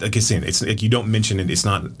doesn't have to, like I said, it's like you don't mention it. He's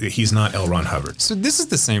not L. Ron Hubbard. So this is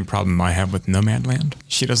the same problem I have with Nomadland.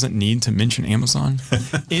 She doesn't need to mention Amazon.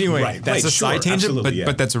 Anyway, that's a side tangent,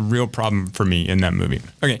 but that's a real problem for me in that movie.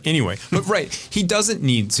 Okay, anyway, but he doesn't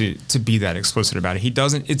need to be that explicit about it. He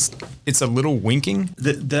doesn't. It's a little winking.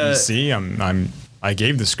 You see, I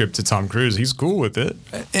gave the script to Tom Cruise. He's cool with it.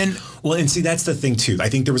 And see, that's the thing too. I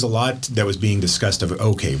think there was a lot that was being discussed of,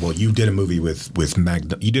 okay, well, you did a movie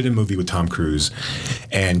with Tom Cruise,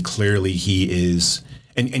 and clearly he is,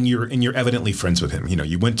 and you're evidently friends with him. You know,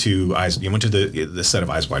 you went to the set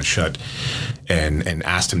of Eyes Wide Shut, and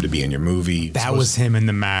asked him to be in your movie. That was him in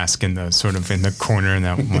the mask and the sort of in the corner in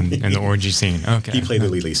that one in the orgy scene. Okay, he played the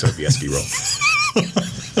Lily Sobieski role.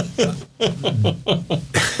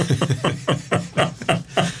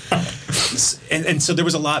 And so there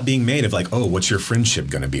was a lot being made of like, oh, what's your friendship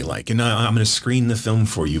going to be like? And I'm going to screen the film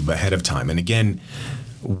for you ahead of time. And again,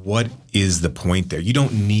 what is the point there? You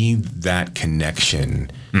don't need that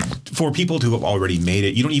connection for people who have already made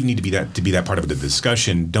it. You don't even need to be that part of the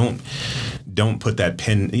discussion. Don't put that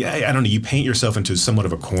pin. I don't know. You paint yourself into somewhat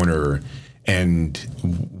of a corner, and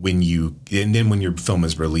when your film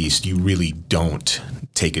is released, you really don't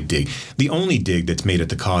take a dig. The only dig that's made at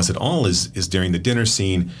the cause at all is during the dinner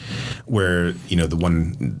scene, where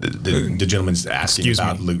the gentleman's asking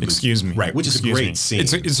about Luke. Excuse me, right? Which is a great scene.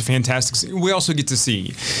 It's a fantastic scene. We also get to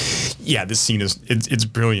see, this scene it's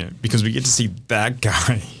brilliant because we get to see that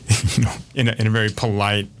guy, in a very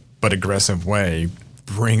polite but aggressive way,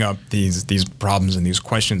 bring up these problems and these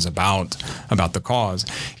questions about the cause,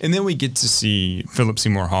 and then we get to see Philip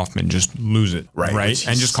Seymour Hoffman just lose it, right?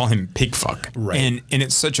 And just call him pig fuck, right? And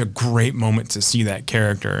it's such a great moment to see that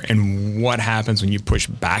character and what happens when you push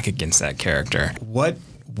back against that character.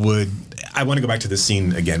 I want to go back to this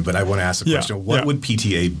scene again, but I want to ask a question. What would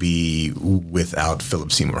PTA be without Philip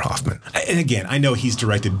Seymour Hoffman? And again, I know he's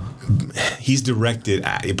directed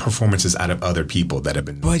performances out of other people that have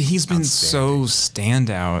been, but he's been so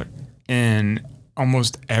standout in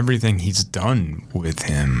almost everything he's done with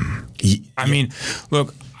him. I mean,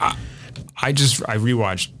 look, I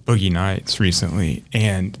rewatched Boogie Nights recently,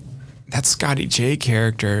 and that Scotty J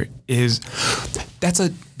character is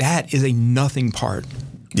a nothing part.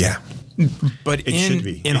 Yeah. But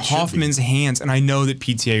in Hoffman's hands, and I know that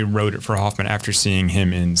PTA wrote it for Hoffman after seeing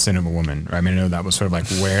him in Cinema Woman. I mean, I know that was sort of like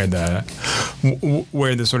where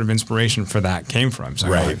the sort of inspiration for that came from. So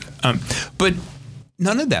right. But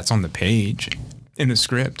none of that's on the page in the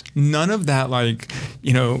script. None of that,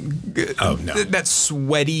 that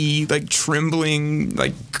sweaty, trembling,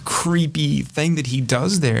 creepy thing that he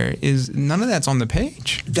does there none of that's on the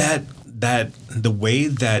page. That the way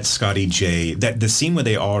that Scotty J, that the scene where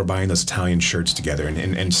they all are buying those Italian shirts together,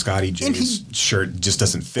 and Scotty J's shirt just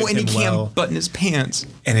doesn't fit him well, and he can't button his pants,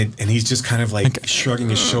 and he's just kind of shrugging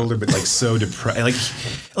his shoulder, but so depressed,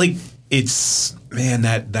 it's, man,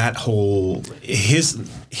 that whole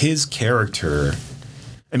his character.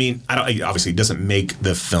 I mean, obviously it doesn't make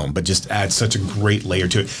the film, but just adds such a great layer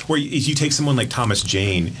to it. Where if you take someone like Thomas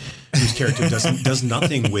Jane, whose character does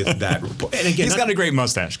nothing with that. And again, he's got a great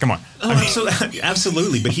mustache. Come on.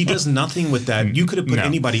 Absolutely. But he does nothing with that. You could have put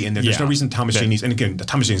anybody in there. There's no reason Thomas Jane and again,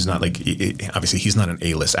 Thomas Jane is not obviously he's not an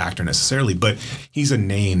A-list actor necessarily, but he's a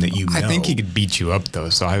name that you know. I think he could beat you up though.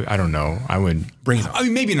 So I don't know. I would bring it on. I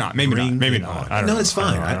mean, maybe not. Maybe not. I don't know. It's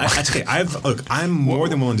fine. That's okay. I'm more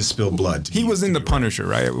than willing to spill blood. He was in The Punisher,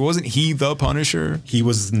 right? Wasn't he the Punisher? He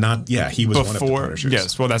was not. Yeah, he was one of the Punishers.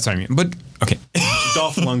 Yes. Well, that's what I mean. But okay.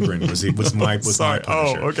 Dolph Lundgren was my Punisher.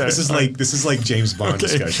 Oh, okay. This is like James Bond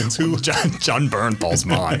discussions. Who John Bernthal's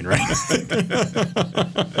mine, right?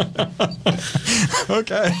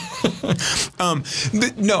 Okay.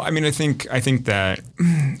 No, I mean, I think that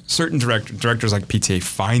certain directors like PTA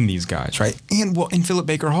find these guys, right? And Philip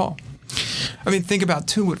Baker Hall. I mean, think about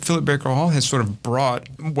too what Philip Baker Hall has sort of brought,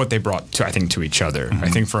 what they brought to each other. Mm-hmm. I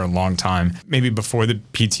think for a long time, maybe before the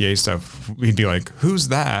PTA stuff, we'd be like, "Who's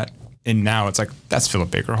that?" And now it's like, that's Philip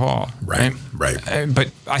Baker Hall. Right.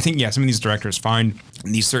 But I think, some of these directors find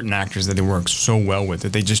these certain actors that they work so well with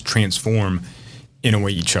that they just transform in a way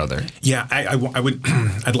each other. Yeah, I would.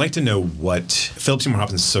 I'd like to know what Philip Seymour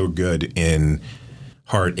Hoffman's so good in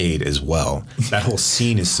Hard 8 as well. That whole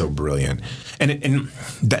scene is so brilliant. And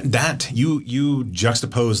that you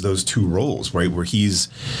juxtapose those two roles, right? Where he's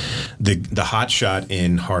the hotshot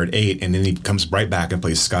in Hard 8, and then he comes right back and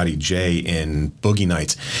plays Scotty J in Boogie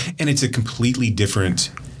Nights. And it's a completely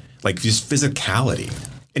different, just physicality.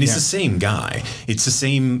 And it's the same guy. It's the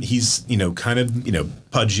same. He's kind of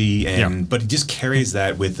pudgy, but he just carries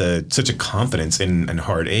that with such a confidence in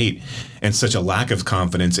Hard 8, and such a lack of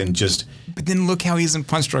confidence in just. But then look how he's in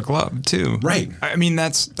Punch Drunk Love too. Right. I mean,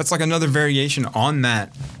 that's like another variation on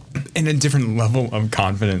that, in a different level of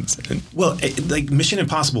confidence. Well, like Mission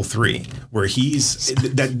Impossible 3, where he's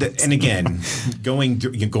that and again going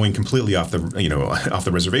completely off the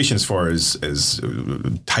reservation as far as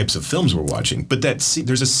types of films we're watching. But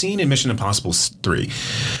there's a scene in Mission Impossible 3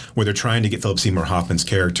 where they're trying to get Philip Seymour Hoffman's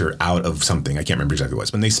character out of something. I can't remember exactly what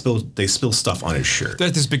it was, but they spill stuff on his shirt. They're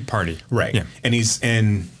at this big party, right? Yeah. And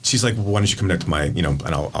she's like, well, "Why don't you come down to my and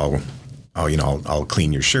I'll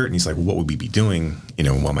clean your shirt." And he's like, well, "What would we be doing,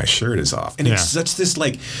 while my shirt is off?" And it's such this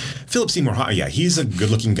Philip Seymour Hoffman. Yeah, he's a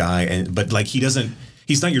good-looking guy, but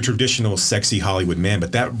he's not your traditional sexy Hollywood man.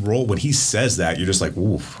 But that role, when he says that, you're just like,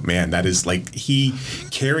 "Ooh, man, that is he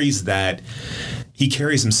carries that." he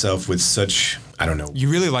carries himself with such, I don't know.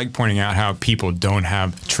 You really like pointing out how people don't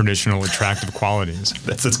have traditional attractive qualities.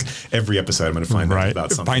 That's every episode I'm going to find out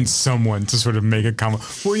about something. Find someone to sort of make a comment.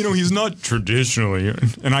 Well, he's not traditionally.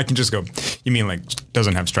 And I can just go, you mean like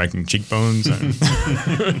doesn't have striking cheekbones? It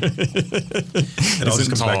all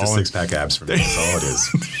just comes back to six-pack abs for me. That's all it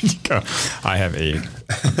is. I have 8.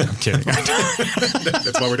 I'm kidding.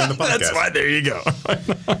 That's why we're doing the podcast. That's why, there you go.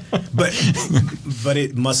 But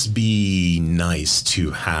it must be nice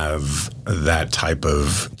to have that type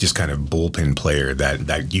of just kind of bullpen player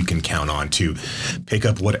that you can count on to pick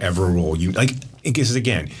up whatever role you like. Because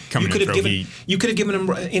again, you could have given him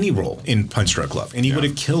any role in Punch Drunk Love, and he would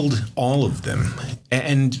have killed all of them.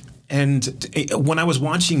 And when I was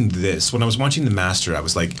watching The Master, I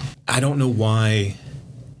was like, I don't know why.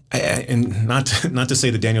 And not to say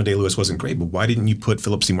that Daniel Day-Lewis wasn't great, but why didn't you put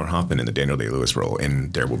Philip Seymour Hoffman in the Daniel Day-Lewis role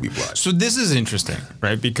in There Will Be Blood? So this is interesting,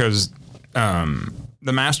 right? Because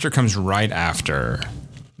The Master comes right after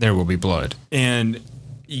There Will Be Blood. And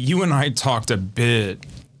you and I talked a bit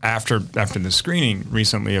after the screening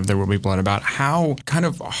recently of There Will Be Blood about how kind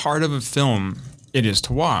of hard of a film it is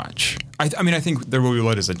to watch. I mean, I think There Will Be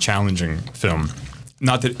Blood is a challenging film.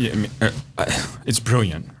 Not that it's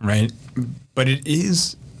brilliant, right? But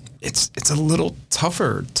it's a little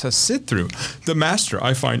tougher to sit through. The Master,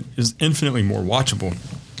 I find, is infinitely more watchable,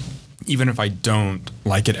 even if I don't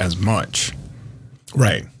like it as much.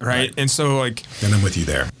 Right. And so, like... And I'm with you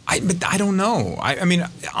there. But I don't know. I mean,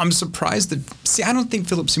 I'm surprised that... See, I don't think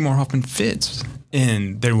Philip Seymour Hoffman fits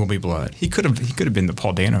in There Will Be Blood. He could have been the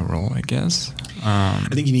Paul Dano role, I guess. I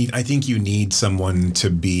think you need someone to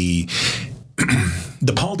be...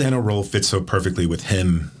 The Paul Dano role fits so perfectly with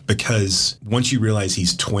him because once you realize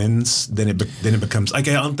he's twins, then it becomes like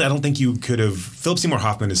I don't think you could have. Philip Seymour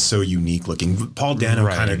Hoffman is so unique looking. Paul Dano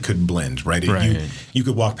kind of could blend, right? You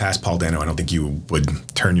could walk past Paul Dano. I don't think you would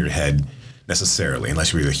turn your head necessarily,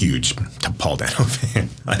 unless you were a huge Paul Dano fan.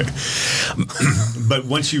 But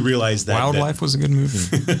once you realize that Wildlife was a good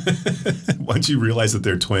movie. Once you realize that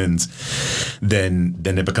they're twins, then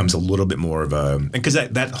it becomes a little bit more of a, because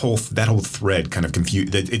that whole thread kind of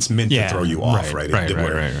confused. It's meant to throw you off, right? Right.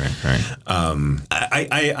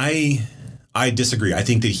 I disagree. I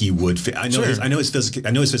think that he would fit. I know his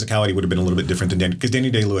physicality would have been a little bit different than Danny, because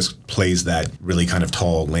Daniel Day-Lewis plays that really kind of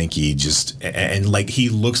tall, lanky, and like he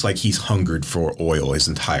looks like he's hungered for oil his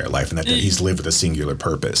entire life, and that he's lived with a singular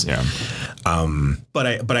purpose. Yeah.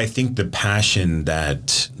 But I think the passion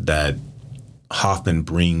that Hoffman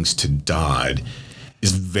brings to Dodd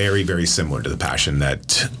is very, very similar to the passion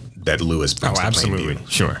that Lewis brings to absolutely.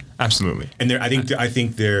 Plainview. Sure. Absolutely. And I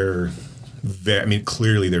think they're.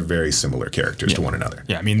 Clearly they're very similar characters to one another.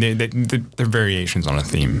 Yeah, I mean, they're variations on a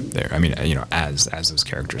theme there. I mean, as those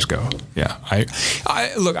characters go. Yeah, I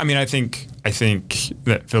think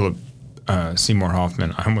that Philip Seymour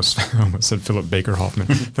Hoffman. I almost said Philip Baker Hoffman.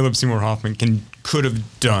 Philip Seymour Hoffman could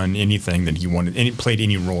have done anything that he wanted, played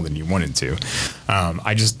any role that he wanted to.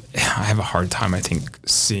 I have a hard time, I think,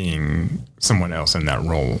 seeing someone else in that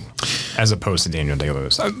role as opposed to Daniel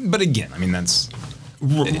Day-Lewis. But again, I mean, that's.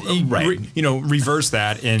 Right. Reverse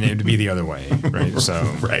that and it would be the other way, right? So,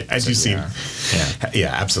 as you've seen. Yeah,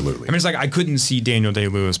 absolutely. I mean, it's like I couldn't see Daniel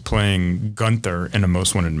Day-Lewis playing Gunther in A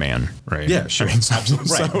Most Wanted Man, right? Yeah, sure. I mean,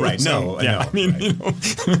 right. No. I mean,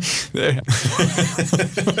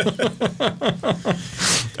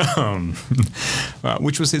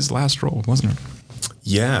 which was his last role, wasn't it?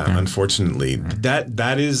 Yeah, unfortunately.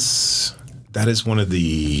 That is one of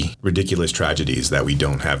the ridiculous tragedies that we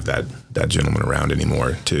don't have that gentleman around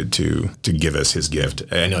anymore to give us his gift.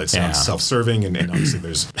 I know it sounds self-serving, and obviously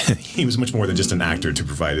he was much more than just an actor to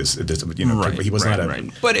provide us. He was not a.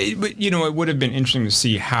 Right. But it would have been interesting to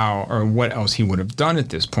see how or what else he would have done at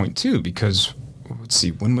this point too, because. Let's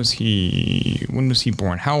see. When was he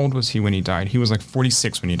born? How old was he when he died? He was like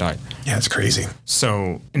 46 when he died. Yeah, it's crazy.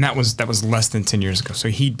 So, and that was less than 10 years ago. So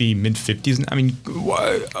he'd be mid-50s. I mean,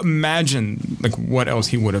 imagine like what else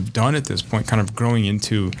he would have done at this point, kind of growing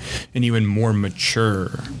into an even more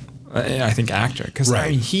mature, I think, actor. Because I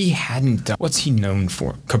mean, he hadn't done. What's he known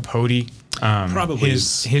for? Capote. Probably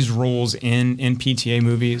his roles in PTA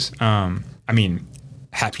movies. I mean,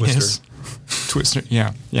 Happiness. Twister,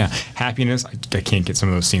 yeah. Happiness. I can't get some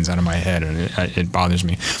of those scenes out of my head, and it bothers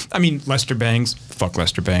me. I mean, Lester Bangs. Fuck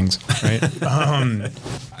Lester Bangs, right?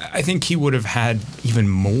 I think he would have had even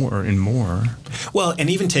more and more. Well, and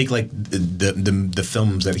even take like the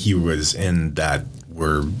films that he was in that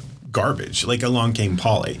were garbage. Like Along Came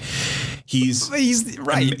Polly. He's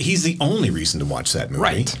right. He's the only reason to watch that movie.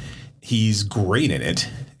 Right. He's great in it,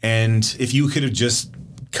 and if you could have just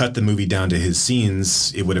cut the movie down to his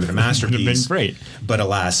scenes, it would have been a masterpiece. It would have been great. But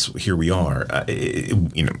alas, here we are.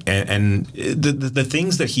 And the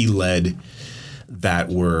things that he led that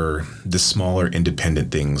were the smaller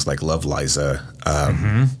independent things like Love, Liza.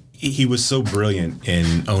 He was so brilliant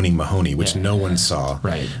in owning Mahoney, which no one saw.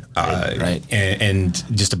 Right.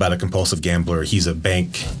 And just about a compulsive gambler. He's a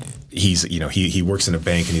bank. He works in a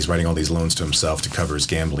bank and he's writing all these loans to himself to cover his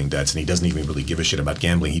gambling debts, and he doesn't even really give a shit about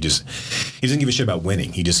gambling. He doesn't give a shit about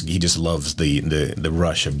winning. He just loves the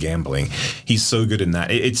rush of gambling. He's so good in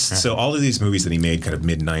that. So all of these movies that he made, kind of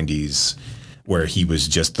mid '90s, where he was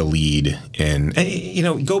just the lead, and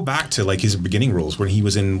go back to like his beginning roles when he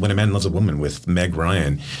was in When a Man Loves a Woman with Meg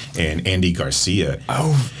Ryan and Andy Garcia.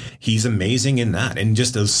 He's amazing in that, and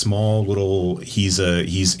just a small little. He's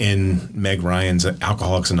in Meg Ryan's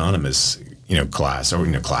Alcoholics Anonymous class, or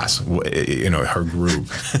her group.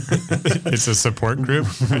 It's a support group,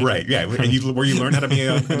 right? Yeah, where you learn how to be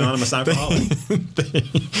an anonymous alcoholic,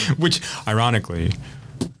 which ironically.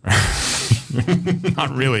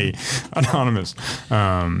 Not really anonymous.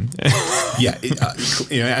 I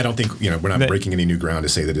don't think we're not breaking any new ground to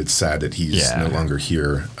say that it's sad that he's no longer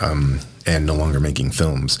here and no longer making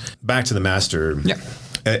films. Back to The Master. Yeah.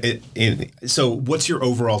 So, what's your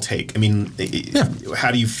overall take? I mean,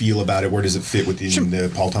 how do you feel about it? Where does it fit within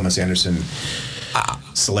the Paul Thomas Anderson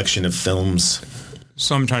selection of films?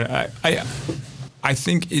 So I'm trying to. I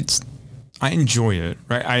think I enjoy it.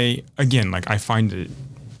 Right. I find it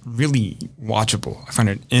really watchable. I find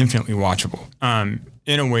it infinitely watchable.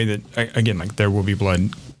 In a way that, again, like There Will Be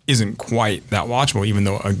Blood isn't quite that watchable, even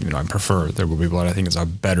though I prefer There Will Be Blood. I think it's a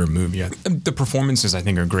better movie. The performances I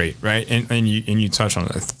think are great, right? And you touched on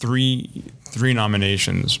it. Three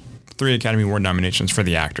nominations, 3 Academy Award nominations for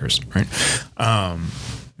the actors, right?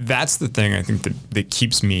 That's the thing I think that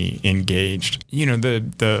keeps me engaged.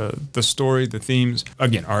 The story, the themes,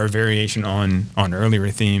 again, are a variation on earlier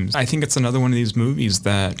themes. I think it's another one of these movies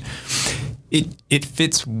that it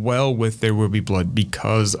fits well with There Will Be Blood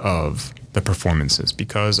because of the performances,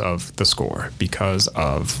 because of the score, because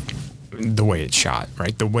of the way it's shot,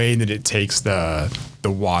 right? The way that it takes the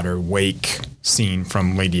water wake scene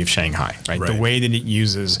from Lady of Shanghai, right? The way that it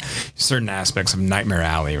uses certain aspects of Nightmare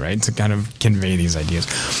Alley, right, to kind of convey these ideas.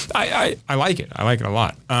 I like it. I like it a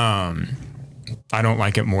lot. I don't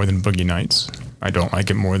like it more than Boogie Nights. I don't like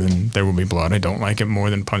it more than There Will Be Blood. I don't like it more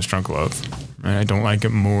than Punch Drunk Love. Right? I don't like it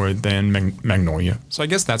more than Magnolia. So I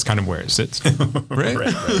guess that's kind of where it sits, right?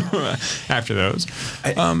 After those.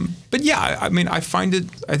 But yeah, I mean, I think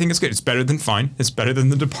it's good. It's better than Fine. It's better than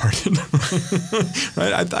The Departed.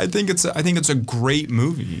 Right? I think it's a great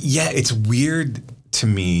movie. Yeah, it's weird to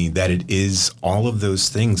me that it is all of those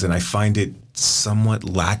things, and I find it somewhat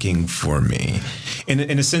lacking for me in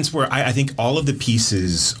a sense where I think all of the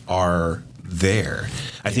pieces are there.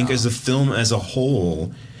 I think as a film as a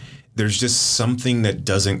whole, there's just something that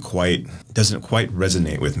doesn't quite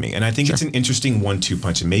resonate with me. And I think it's an interesting 1-2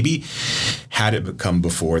 punch. And maybe had it come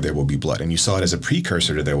before There Will Be Blood, and you saw it as a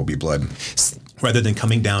precursor to There Will Be Blood, rather than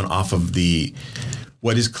coming down off of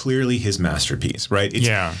what is clearly his masterpiece, right?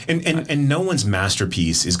 And no one's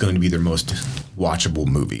masterpiece is going to be their most watchable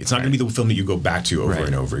movie. It's not going to be the film that you go back to over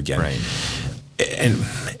and over again. Right.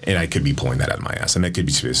 And I could be pulling that out of my ass, and that could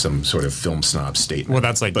be some sort of film snob statement. Well,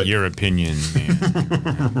 that's your opinion,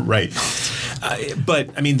 man. Right. But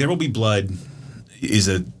I mean, There Will Be Blood is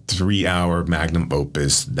a 3-hour magnum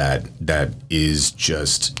opus that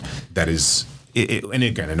is. And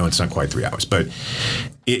again, I know it's not quite 3 hours, but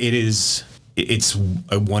it is. It's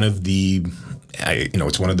one of the.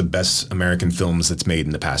 It's one of the best American films that's made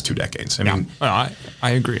in the past 2 decades. I mean, I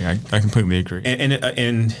agree. I completely agree.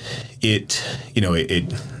 And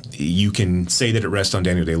you can say that it rests on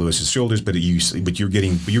Daniel Day-Lewis's shoulders, but you're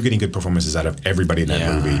getting good performances out of everybody in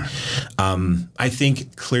that movie. I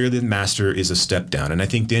think clearly The Master is a step down, and I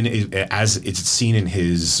think then as it's seen in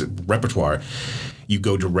his repertoire, you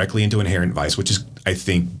go directly into Inherent Vice, which is, I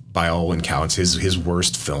think, by all accounts, his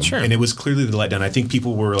worst film. Sure. And it was clearly the letdown. I think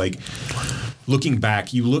people were like. Looking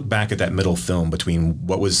back, you look back at that middle film between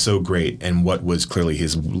what was so great and what was clearly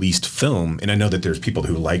his least film, and I know that there's people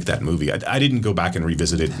who like that movie. I didn't go back and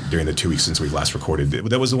revisit it during the 2 weeks since we last recorded.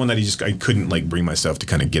 That was the one that I couldn't bring myself to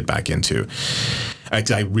kind of get back into.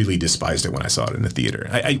 I really despised it when I saw it in the theater.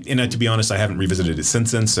 And to be honest, I haven't revisited it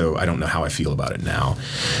since then, so I don't know how I feel about it now.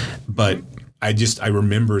 But I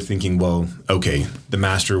remember thinking, well, okay, The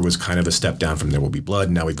Master was kind of a step down from There Will Be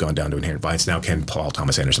Blood. Now we've gone down to Inherent Vice. Now can Paul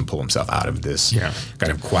Thomas Anderson pull himself out of this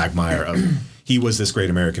kind of quagmire of he was this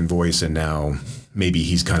great American voice, and now maybe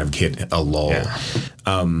he's kind of hit a lull. Yeah.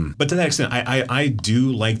 But to that extent, I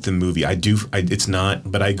do like the movie. It's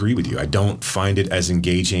not, but I agree with you. I don't find it as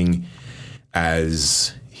engaging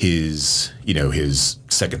as his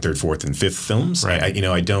second, third, fourth, and fifth films. Right.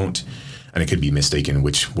 I don't, and I could be mistaken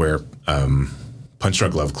where Punch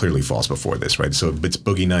Drunk Love clearly falls before this, right? So it's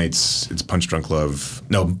Boogie Nights, it's Punch Drunk Love.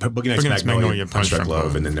 No, Boogie Nights, Magnolia, Punch Drunk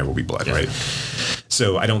Love, and then There Will Be Blood, right?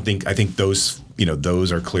 So I think those,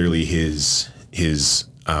 those are clearly his his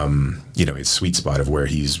sweet spot of where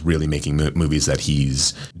he's really making movies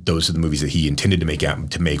those are the movies that he intended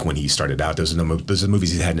to make when he started out. Those are the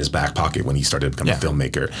movies he had in his back pocket when he started to become a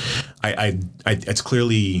filmmaker. It's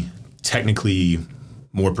clearly technically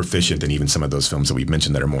more proficient than even some of those films that we've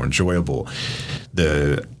mentioned that are more enjoyable.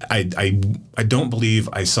 I don't believe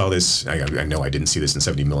I saw this. I know I didn't see this in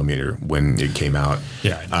 70 millimeter when it came out.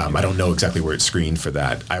 Yeah. I don't know exactly where it screened for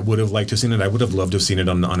that. I would have liked to have seen it. I would have loved to have seen it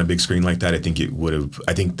on a big screen like that. I think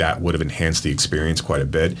that would have enhanced the experience quite a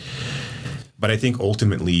bit. But I think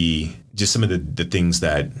ultimately, just some of the things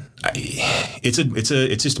that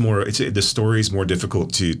the story is more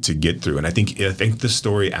difficult to get through, and I think the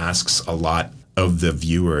story asks a lot of the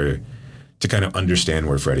viewer to kind of understand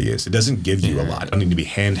where Freddy is. It doesn't give you a lot. It doesn't need to be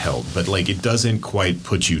handheld, but it doesn't quite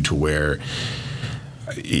put you to where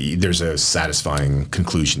there's a satisfying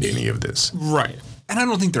conclusion to any of this. Right. And I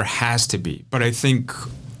don't think there has to be, but I think,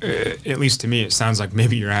 at least to me, it sounds like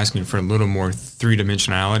maybe you're asking for a little more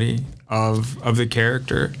three-dimensionality of the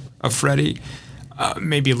character of Freddy,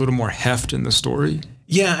 maybe a little more heft in the story.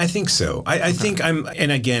 Yeah, I think so. I think I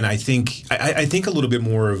think a little bit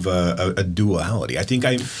more of a duality.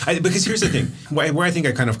 Because here's the thing, where I think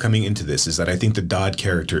I kind of coming into this is that I think the Dodd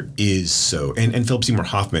character is so, and Philip Seymour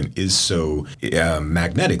Hoffman is so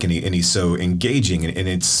magnetic, and he's so engaging,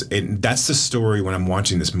 and that's the story when I'm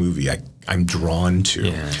watching this movie I'm drawn to.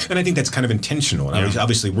 Yeah. And I think that's kind of intentional. And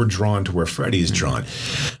obviously we're drawn to where Freddy is drawn,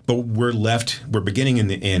 but we're beginning in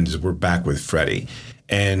the end, we're back with Freddy,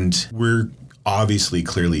 and we're obviously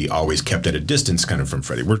clearly always kept at a distance kind of from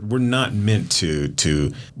Freddy. We're not meant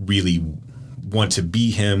to really want to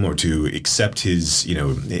be him or to accept his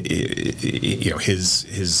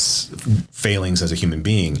his failings as a human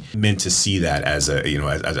being. Meant to see that as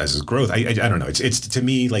as his growth. I don't know. It's to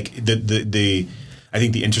me like I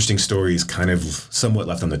think the interesting story is kind of somewhat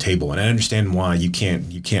left on the table, and I understand why you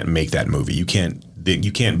can't make that movie. You can't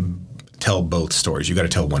tell both stories. You got to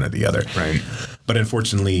tell one or the other. Right. But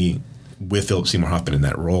unfortunately, with Philip Seymour Hoffman in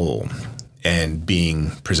that role and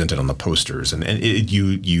being presented on the posters, and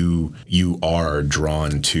you are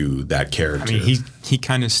drawn to that character. I mean, he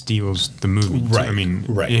kind of steals the movie. Right. I mean,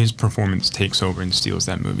 his performance takes over and steals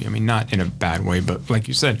that movie. I mean, not in a bad way, but like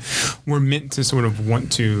you said, we're meant to sort of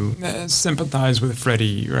want to sympathize with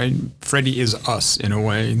Freddy, right? Freddy is us in a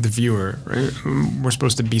way, the viewer, right? We're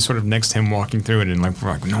supposed to be sort of next to him walking through it, and we're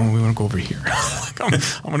like, no, we want to go over here.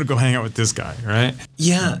 I want to go hang out with this guy, right?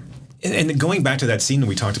 Yeah. And going back to that scene that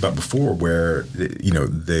we talked about before, where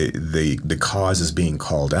the cause is being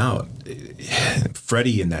called out,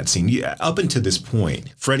 Freddy in that scene, up until this point,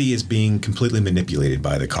 Freddy is being completely manipulated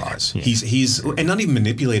by the cause. Yeah. He's and not even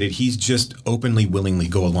manipulated. He's just openly, willingly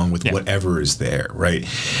go along with whatever is there. Right.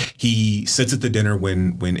 He sits at the dinner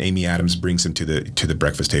when Amy Adams brings him to the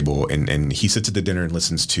breakfast table, and he sits at the dinner and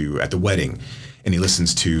listens at the wedding. And he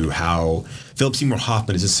listens to how Philip Seymour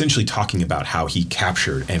Hoffman is essentially talking about how he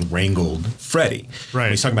captured and wrangled Freddy. Right.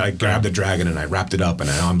 And he's talking about, I grabbed the dragon and I wrapped it up, and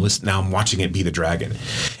now I'm watching it be the dragon.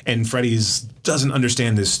 And Freddy doesn't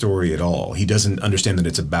understand this story at all. He doesn't understand that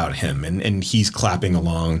it's about him, and he's clapping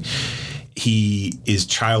along. He is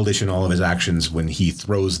childish in all of his actions when he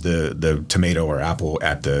throws the tomato or apple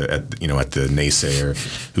at the naysayer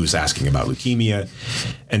who's asking about leukemia.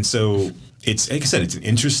 And so it's, like I said, it's an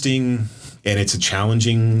interesting. And it's a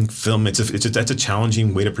challenging film. That's a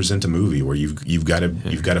challenging way to present a movie where you've got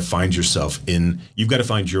to find yourself you've got to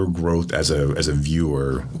find your growth as a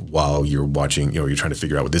viewer while you're watching. You're trying to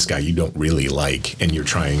figure out what this guy you don't really like, and you're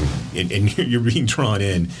trying and you're being drawn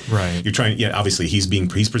in. Right. You're trying. Yeah. Obviously, he's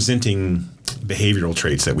presenting behavioral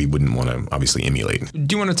traits that we wouldn't want to obviously emulate.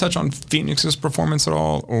 Do you want to touch on Phoenix's performance at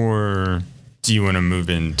all, or do you want to move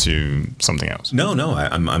into something else? No,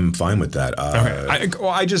 I'm fine with that. Okay.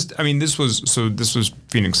 This was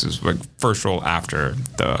Phoenix's first role after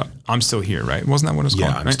the I'm Still Here, right? Wasn't that what it's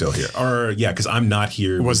called? Yeah, I'm Still Here. Or because I'm Not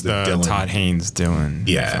Here it was the Dylan. Todd Haynes Dylan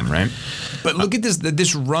film, right? But look at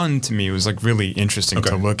this run to me was really interesting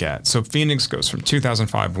to look at. So Phoenix goes from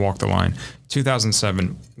 2005, Walk the Line,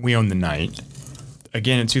 2007, We Own the Night,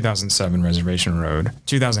 again in 2007, Reservation Road,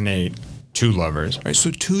 2008, Two Lovers, right? So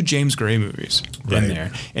 2 James Gray movies in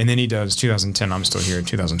there. And then he does 2010, I'm Still Here,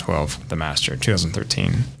 2012, The Master,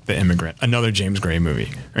 2013, The Immigrant, another James Gray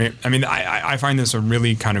movie, right? I mean, I find this a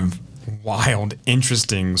really kind of wild,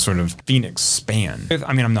 interesting sort of Phoenix span.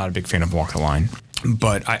 I mean, I'm not a big fan of Walk the Line,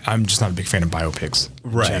 but I'm just not a big fan of biopics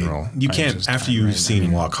in general. You can't, after you've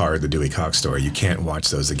seen Walk Hard, the Dewey Cox story, you can't watch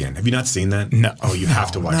those again. Have you not seen that? No. Oh, you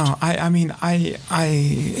have to watch it. No, I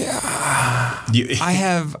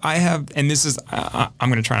have, and this is, I'm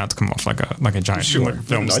going to try not to come off like a giant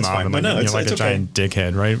film snob and like a giant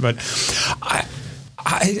dickhead, right? But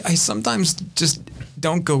I sometimes just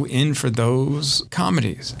don't go in for those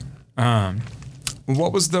comedies.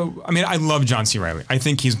 What was I love John C. Reilly. I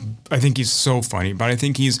think he's so funny, but I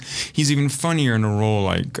think he's even funnier in a role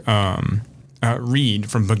like Reed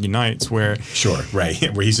from Boogie Nights, where where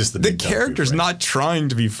he's just the character's not trying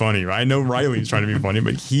to be funny, right? I know Riley's trying to be funny,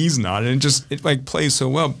 but he's not, and it like plays so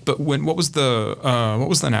well. But what was the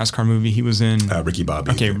NASCAR movie he was in? Ricky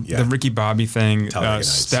Bobby. Okay, the Ricky Bobby thing,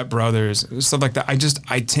 Step Brothers, stuff like that.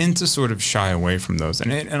 I tend to sort of shy away from those,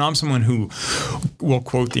 and I'm someone who will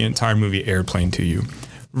quote the entire movie Airplane to you.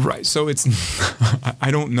 Right, so it's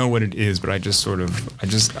I don't know what it is, but I just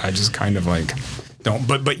kind of like don't.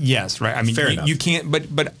 But yes, right. I mean, you can't.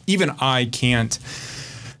 But even I can't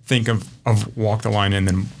think of Walk the Line and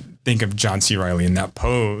then think of John C. Reilly in that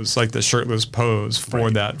pose, like the shirtless pose for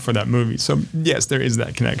that movie. So yes, there is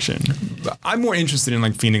that connection. But I'm more interested in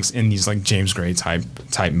like Phoenix in these like James Gray type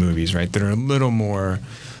movies, right? That are a little more.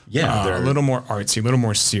 Yeah, they're a little more artsy, a little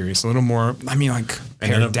more serious, a little more,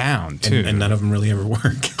 pared down, too. And none of them really ever work.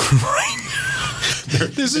 Right.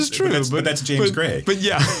 This is true. But that's James Gray. But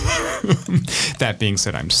yeah. That being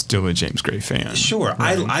said, I'm still a James Gray fan. Sure.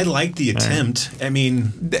 Right? I like the attempt. Right. I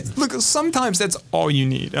mean. Look, sometimes that's all you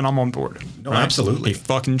need, and I'm on board. No, right? Absolutely. He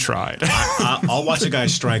fucking tried. I'll watch a guy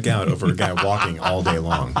strike out over a guy walking all day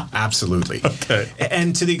long. Absolutely. Okay.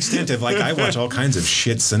 And to the extent of, like, I watch all kinds of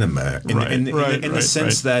shit cinema. In the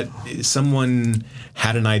sense that someone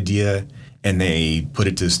had an idea and they put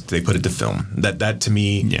it to film. That to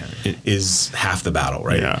me is half the battle,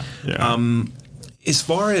 right? Yeah. As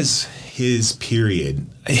far as his period,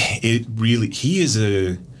 he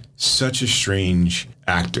is such a strange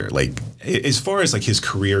actor. Like, as far as like his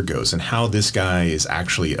career goes and how this guy is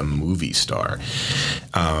actually a movie star,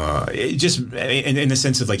 it just in the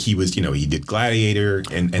sense of like he was, he did Gladiator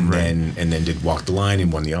and then did Walk the Line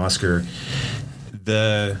and won the Oscar.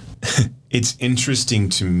 It's interesting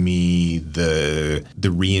to me the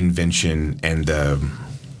reinvention and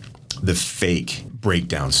the fake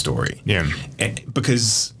breakdown story. Yeah,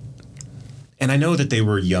 because I know that they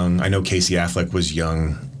were young. I know Casey Affleck was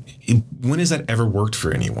young. When has that ever worked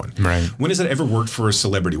for anyone? Right. When has that ever worked for a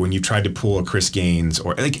celebrity? When you tried to pull a Chris Gaines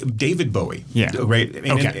or like David Bowie? Yeah. Right. I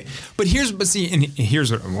mean, okay. But here's what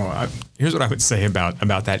I would say about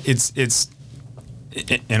that. It's.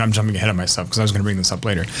 And I'm jumping ahead of myself because I was going to bring this up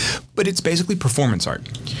later, but it's basically performance art,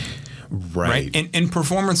 right? And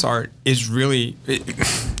performance art is really,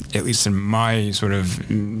 at least in my sort of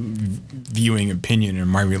viewing opinion and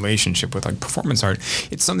my relationship with like performance art,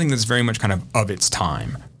 it's something that's very much kind of its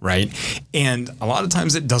time, right? And a lot of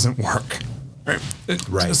times it doesn't work.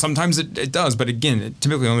 Right. Sometimes it does, but again, it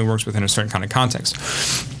typically only works within a certain kind of context.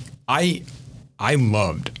 I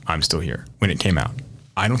loved I'm Still Here when it came out.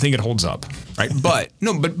 I don't think it holds up, right? But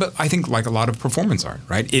I think like a lot of performance art,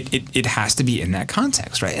 right? It has to be in that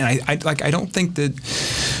context, right? And I don't think that.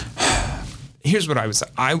 Here's what I would say.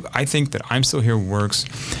 I think that I'm Still Here works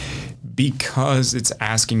because it's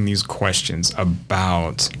asking these questions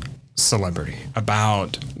about celebrity,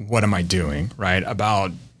 about what am I doing, right?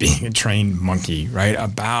 About being a trained monkey, right?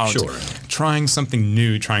 About trying something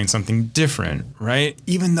new, trying something different, right?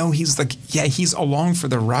 Even though he's like, he's along for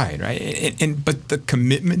the ride, right? But the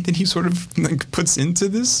commitment that he sort of like puts into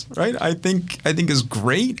this, right? I think is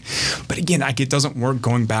great. But again, like it doesn't work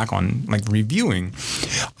going back on like reviewing.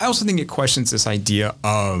 I also think it questions this idea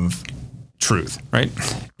of truth, right?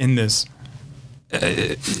 In this.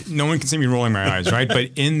 No one can see me rolling my eyes, right? But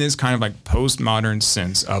in this kind of like postmodern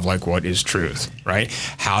sense of like what is truth, right?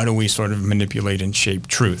 How do we sort of manipulate and shape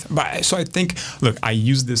truth? So I think, look, I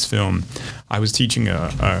used this film. I was teaching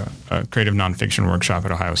a creative nonfiction workshop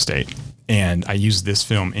at Ohio State, and I used this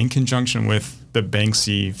film in conjunction with the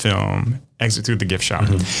Banksy film Exit Through the Gift Shop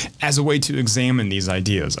as a way to examine these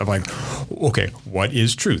ideas of like, okay, what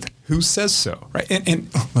is truth? Who says so, right?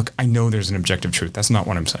 And look, I know there's an objective truth. That's not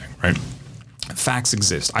what I'm saying, right? Facts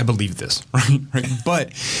exist. I believe this, right?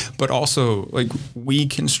 But also, like, we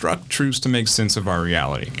construct truths to make sense of our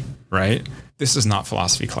reality, right? this is not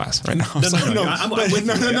philosophy class right now. No, I'm with you.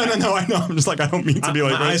 No, I know. I'm just like, I don't mean to be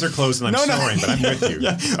like... My eyes are closed and I'm snoring, but I'm with you.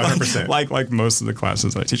 100%. Like most of the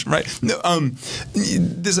classes I teach, right? No,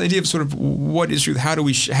 this idea of sort of what is truth, how do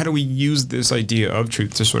we use this idea of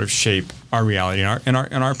truth to sort of shape our reality and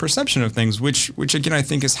our perception of things, which again, I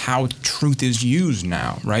think is how truth is used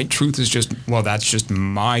now, right? Truth is just, well, that's just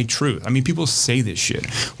my truth. I mean, people say this shit.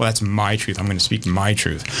 Well, that's my truth. I'm going to speak my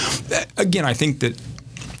truth. Again, I think that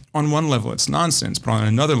on one level, it's nonsense, but on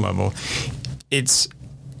another level, it's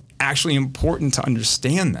actually important to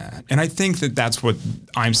understand that. And I think that that's what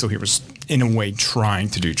I'm still here, in a way, trying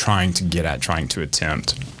to do, trying to get at, trying to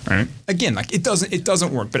attempt. Right? Again, like it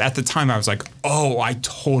doesn't work. But at the time, I was like, oh, I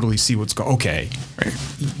totally see what's going. Okay. Right?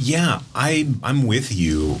 Yeah, I'm with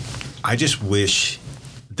you. I just wish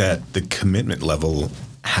that the commitment level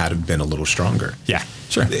had been a little stronger. Yeah.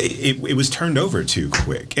 Sure. It was turned over too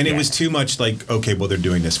quick. And it was too much like, okay, well, they're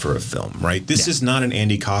doing this for a film, right? This is not an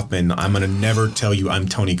Andy Kaufman. I'm going to never tell you I'm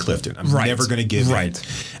Tony Clifton. I'm never going to give it.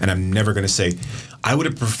 And I'm never going to say, I would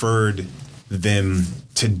have preferred them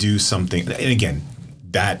to do something. And again,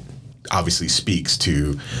 that obviously speaks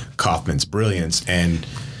to Kaufman's brilliance and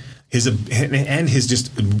his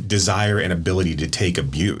just desire and ability to take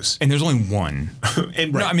abuse. And there's only one.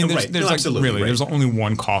 And no, I mean, there's there's only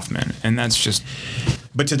one Kaufman, and that's just.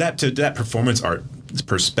 But to that performance art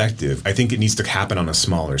perspective, I think it needs to happen on a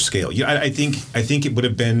smaller scale. Yeah, I think it would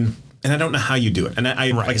have been, and I don't know how you do it. And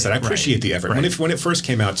I like I said, I appreciate the effort. Right. When it first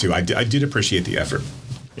came out too, I did appreciate the effort.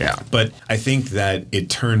 Yeah. But I think that it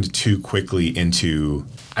turned too quickly into.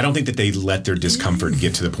 I don't think that they let their discomfort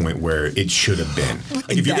get to the point where it should have been.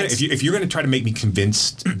 Like if you're gonna try to make me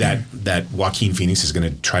convinced that Joaquin Phoenix is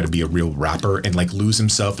gonna try to be a real rapper and like lose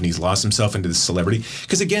himself and he's lost himself into this celebrity,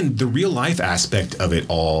 because again, the real life aspect of it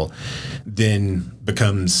all then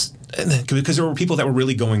becomes. Because there were people that were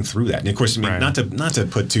really going through that, and of course, I mean, not to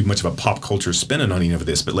put too much of a pop culture spin on any of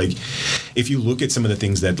this, but like, if you look at some of the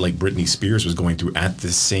things that like Britney Spears was going through at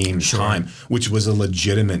the same time, which was a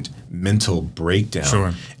legitimate mental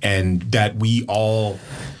breakdown, and that we all,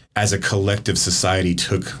 as a collective society,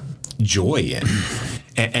 took joy in,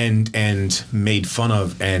 and made fun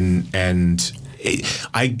of, and.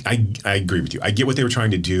 I agree with you. I get what they were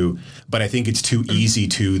trying to do, but I think it's too easy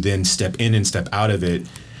to then step in and step out of it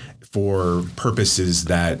for purposes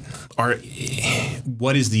that are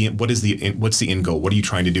what's the end goal? What are you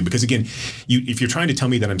trying to do? Because again, if you're trying to tell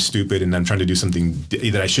me that I'm stupid and I'm trying to do something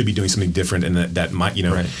that I should be doing something different and that might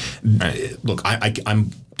look,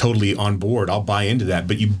 I'm totally on board. I'll buy into that,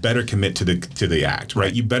 but you better commit to the act,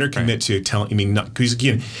 right? You better commit to telling. I mean, because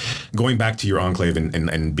again, going back to your enclave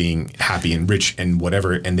and being happy and rich and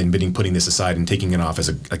whatever, and then putting this aside and taking it off as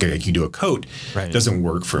like you do a coat, doesn't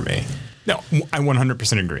work for me. No, I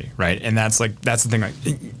 100% agree, right? And that's the thing. Like,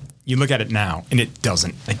 you look at it now, and it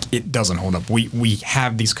doesn't hold up. We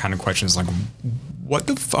have these kind of questions like, what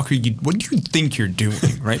the fuck are you? What do you think you're doing,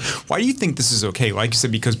 right? Why do you think this is okay? Like you said,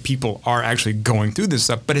 because people are actually going through this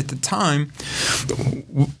stuff. But at the time,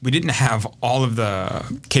 we didn't have all of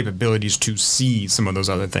the capabilities to see some of those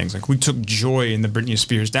other things. Like we took joy in the Britney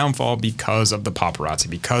Spears downfall because of the paparazzi,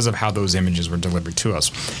 because of how those images were delivered to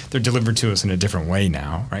us. They're delivered to us in a different way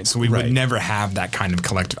now, right? So we would never have that kind of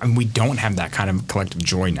collective. I mean, we don't have that kind of collective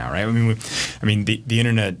joy now, right? I mean, the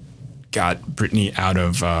internet got Britney out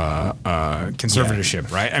of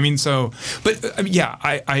conservatorship, right? I mean, so, but I mean, yeah,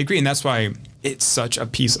 I agree. And that's why it's such a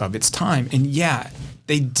piece of its time. And yeah,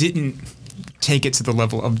 they didn't take it to the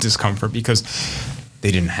level of discomfort because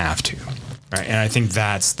they didn't have to. Right, and I think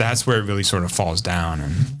that's where it really sort of falls down.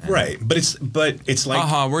 And right, but it's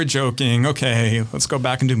like, we're joking. Okay, let's go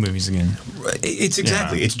back and do movies again. It's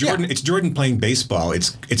exactly. It's Jordan. It's Jordan playing baseball.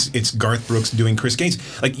 It's Garth Brooks doing Chris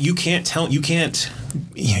Gaines. Like you can't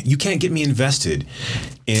get me invested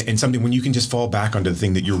in something when you can just fall back onto the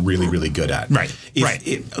thing that you're really, really good at. Right.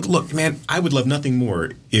 Look, man, I would love nothing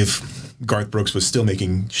more if Garth Brooks was still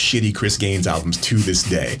making shitty Chris Gaines albums to this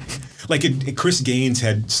day. Like Chris Gaines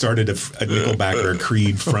had started a Nickelback or a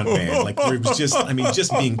Creed frontband. Like it was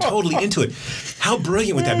just being totally into it. How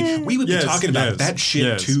brilliant would that be? We would be talking about that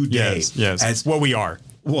shit today. Yes. As what we are.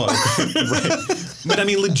 Well, right. But I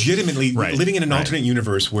mean, legitimately living in an alternate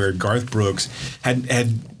universe where Garth Brooks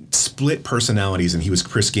had split personalities and he was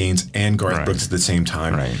Chris Gaines and Garth Brooks at the same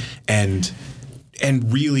time, and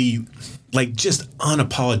really. Like just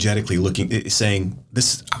unapologetically saying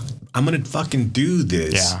this, I'm gonna fucking do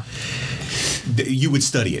this. you would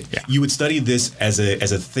study it. Yeah. You would study this as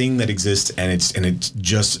a thing that exists, and it's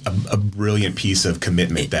just a brilliant piece of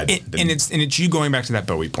commitment. And it's you going back to that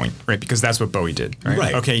Bowie point, right? Because that's what Bowie did, right?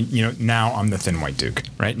 Right. Okay, now I'm the thin white Duke,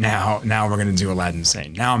 right? Now we're gonna do Aladdin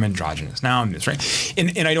Sane. Now I'm androgynous. Now I'm this, right?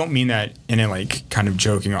 And I don't mean that in a like kind of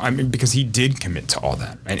joking. I mean because he did commit to all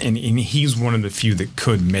that, right? And he's one of the few that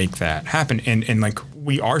could make that happen. And like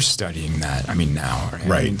we are studying that. I mean now, right?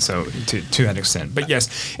 Right. I mean, so to that extent, but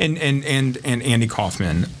yes, and Andy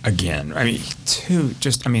Kaufman again. I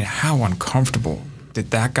mean, how uncomfortable did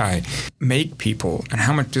that guy make people, and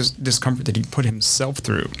how much discomfort did he put himself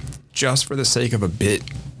through just for the sake of a bit?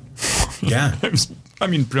 Yeah.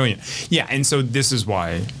 Brilliant. Yeah, and so this is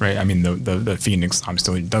why, right? I mean, the Phoenix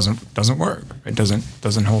doesn't work. It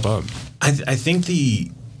doesn't hold up. I think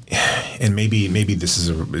and maybe this is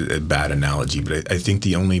a bad analogy, but I think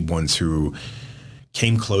the only ones who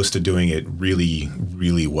came close to doing it really,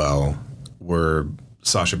 really well were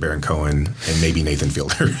Sacha Baron Cohen and maybe Nathan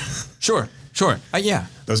Fielder. Sure. Yeah.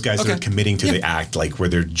 Those guys are committing to the act, like where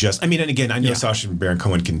they're just. I mean, and again, I know Sacha Baron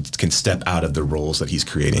Cohen can step out of the roles that he's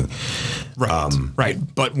creating. Right. Right.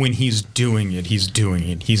 But when he's doing it.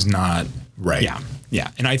 He's not. Right.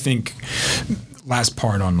 Yeah. And I think. Last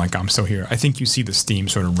part on like I'm Still Here. I think you see the steam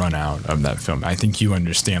sort of run out of that film. I think you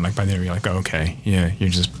understand. Like by the end, you're like, oh, okay, yeah, you're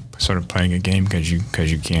just sort of playing a game because you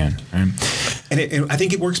can. Right? And I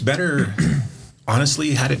think it works better. Honestly,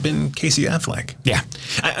 had it been Casey Affleck. Yeah,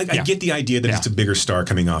 I get the idea that it's a bigger star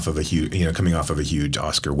coming off of a huge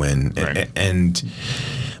Oscar win, right.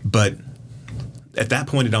 But at that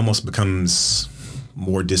point, it almost becomes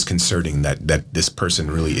more disconcerting that this person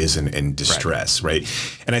really is in distress, right?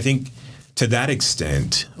 And I think. To that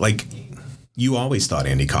extent, like you always thought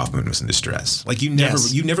Andy Kaufman was in distress. Like you never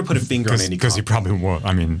put a finger on Andy Kaufman. Because he probably was.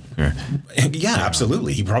 I mean, yeah,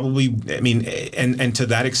 absolutely. He probably. I mean, and to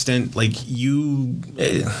that extent, like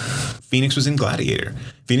Phoenix was in Gladiator.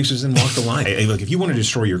 Phoenix was in Walk the Line. Look, if you want to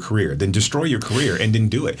destroy your career, then destroy your career and then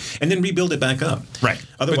do it, and then rebuild it back up. Right.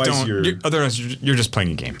 Otherwise, you're just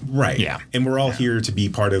playing a game. Right. Yeah. And we're all here to be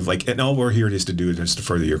part of and all we're here is to do is to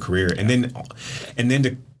further your career, and then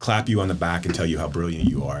to clap you on the back and tell you how brilliant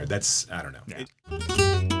you are. That's I don't know. Yeah.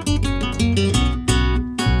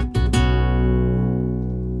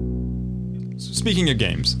 Speaking of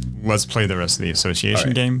games, let's play the rest of the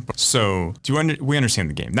association game. So, we understand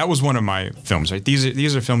the game? That was one of my films, right?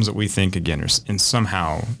 These are films that we think again are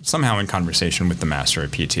somehow in conversation with the master at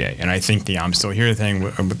PTA. And I think the I'm Still Here thing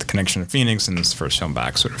with the connection to Phoenix and this first film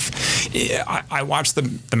back, sort of. I watched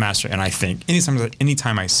the master, and I think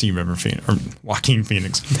anytime I see River Phoenix or Joaquin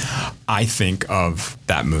Phoenix, I think of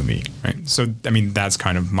that movie, right? So, I mean, that's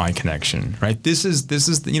kind of my connection, right? This is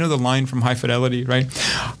the line from High Fidelity, right?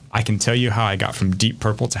 I can tell you how I got from Deep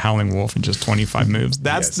Purple to Howling Wolf in just 25 moves.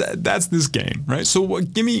 That's this game, right? So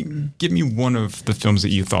give me one of the films that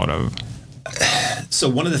you thought of. So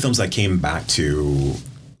one of the films I came back to,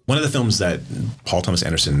 one of the films that Paul Thomas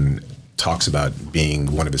Anderson talks about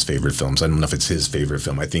being one of his favorite films. I don't know if it's his favorite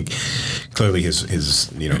film. I think clearly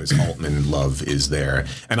his Altman love is there.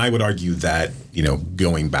 And I would argue that,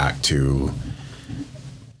 going back to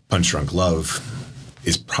Punch Drunk Love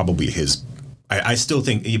is probably his. I still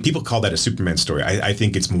think people call that a Superman story. I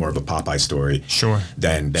think it's more of a Popeye story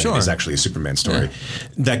than it is actually a Superman story. Yeah.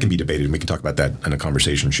 That can be debated, and we can talk about that on a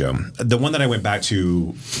conversation show. The one that I went back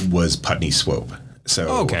to was Putney Swope. So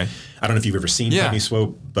I don't know if you've ever seen Putney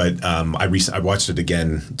Swope, but I watched it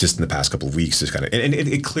again just in the past couple of weeks. Just kind of, and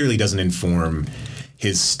it clearly doesn't inform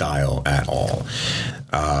his style at all.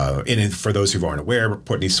 And for those who aren't aware,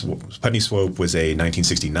 Putney Swope was a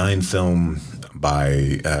 1969 film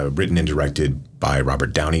written and directed by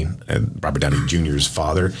Robert Downey Jr.'s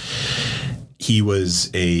father. He was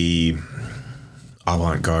a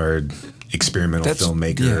avant-garde experimental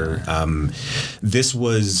filmmaker. Yeah.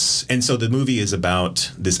 So the movie is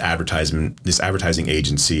about this advertising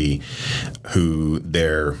agency who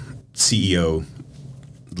their CEO,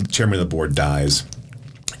 chairman of the board, dies.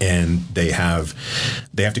 And they have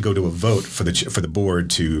to go to a vote for the board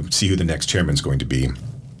to see who the next chairman's going to be.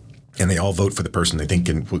 And they all vote for the person they think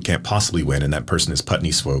can't possibly win, and that person is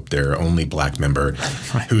Putney Swope, their only black member,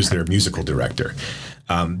 who's their musical director.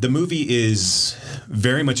 The movie is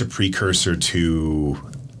very much a precursor to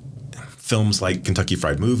films like Kentucky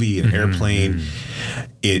Fried Movie and Airplane.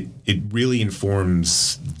 It really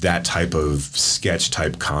informs that type of sketch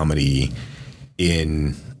type comedy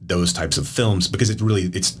in those types of films, because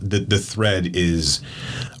it's the thread is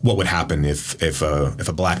what would happen if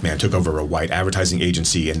a black man took over a white advertising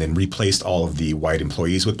agency and then replaced all of the white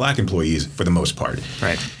employees with black employees for the most part.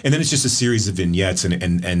 Right. And then it's just a series of vignettes and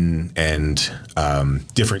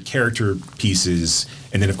different character pieces,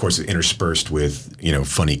 and then of course interspersed with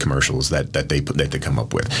funny commercials that they come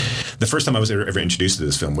up with. The first time I was ever introduced to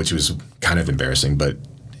this film, which was kind of embarrassing, but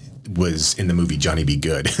was in the movie Johnny Be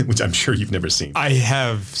Good, which I'm sure you've never seen. I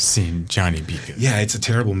have seen Johnny Be Good. Yeah, it's a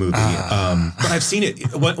terrible movie. But I've seen it.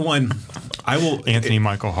 I will. Anthony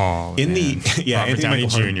Michael Hall. Anthony Downey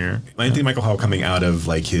Jr. Anthony Michael Hall coming out of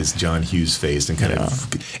like his John Hughes phase and kind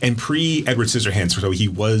of, and pre Edward Scissorhands, so he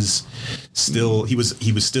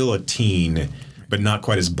was still a teen, but not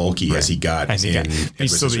quite as bulky as he got.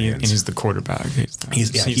 He's still he's the quarterback.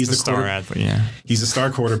 He's the star athlete. Yeah, he's the star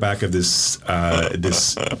quarterback of this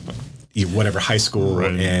whatever high school,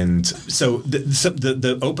 right. And so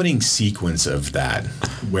the opening sequence of that,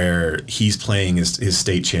 where he's playing his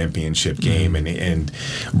state championship game, and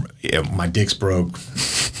my dick's broke,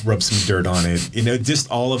 rub some dirt on it,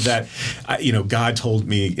 just all of that. God told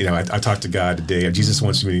me, I talked to God today. Jesus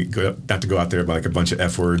wants me not to go out there by like a bunch of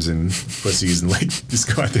F words and pussies and like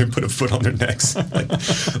just go out there and put a foot on their necks. Like,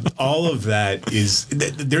 all of that is,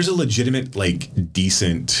 there's a legitimate, like,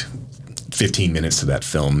 decent 15 minutes to that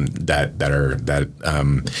film and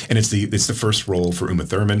it's the first role for Uma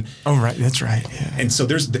Thurman. Oh, right, that's right. Yeah. And so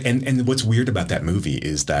and what's weird about that movie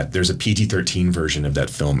is that there's a PG-13 version of that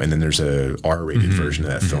film, and then there's a R-rated version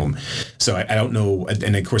of that film. So I don't know,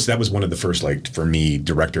 and of course that was one of the first, like, for me,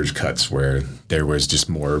 director's cuts where there was just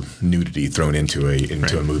more nudity thrown into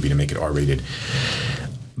a movie to make it R-rated.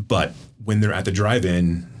 But when they're at the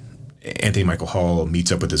drive-in, Anthony Michael Hall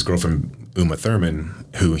meets up with his girlfriend Uma Thurman,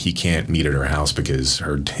 who he can't meet at her house because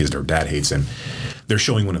her dad hates him. They're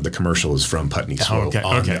showing one of the commercials from Putney Swope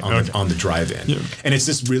on the drive-in, and it's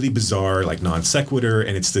this really bizarre, like, non sequitur,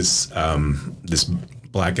 and it's this this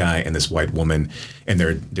black guy and this white woman, and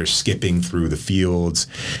they're skipping through the fields,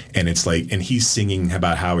 and it's like, and he's singing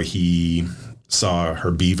about how he saw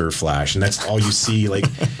her beaver flash, and that's all you see, like.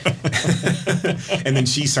 And then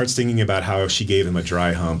she starts singing about how she gave him a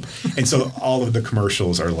dry hump, and so all of the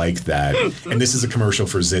commercials are like that. And this is a commercial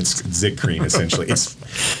for Zit Cream, essentially.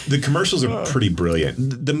 The commercials are pretty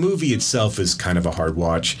brilliant. The movie itself is kind of a hard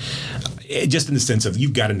watch, just in the sense of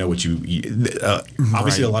you've got to know what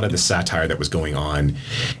obviously a lot of the satire that was going on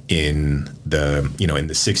in the in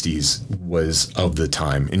the 60s was of the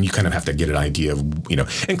time, and you kind of have to get an idea of,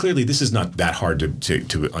 and clearly this is not that hard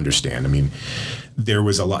to understand. I mean, there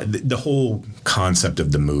was a lot. The whole concept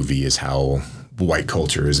of the movie is how white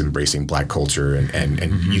culture is embracing black culture and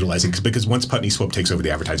utilizing, because once Putney Swope takes over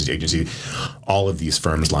the advertising agency, all of these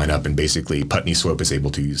firms line up, and basically Putney Swope is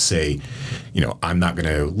able to say, I'm not going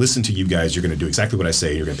to listen to you guys. You're going to do exactly what I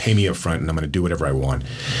say. You're going to pay me up front, and I'm going to do whatever I want.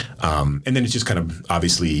 And then it just kind of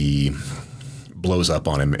obviously blows up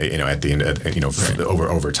on him, at the end,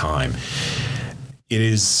 over time. It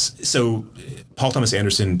is so. Paul Thomas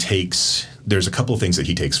Anderson there's a couple of things that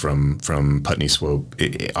he takes from Putney Swope.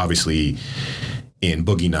 Obviously, in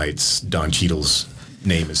Boogie Nights, Don Cheadle's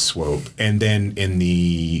name is Swope, and then in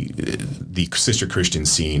the Sister Christian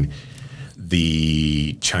scene,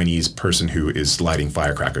 the Chinese person who is lighting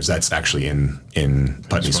firecrackers, that's actually in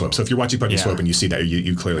Putney Swope. So if you're watching Putney Swope and you see that,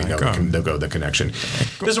 you clearly know the connection.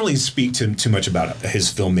 It doesn't really speak to too much about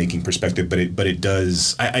his filmmaking perspective, but it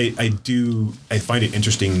does. I find it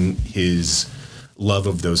interesting, his love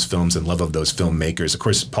of those films and love of those filmmakers. Of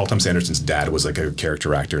course, Paul Thomas Anderson's dad was like a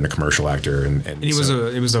character actor and a commercial actor, and he was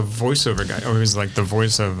a voiceover guy, or he was like the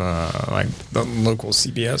voice of like the local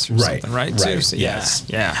CBS or something, right? Right. So, yes.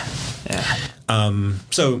 Yeah.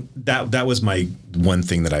 So that was my one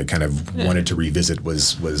thing that I kind of wanted to revisit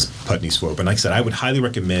was Putney Swope, and like I said, I would highly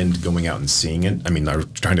recommend going out and seeing it. I mean,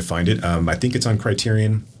 I'm trying to find it. I think it's on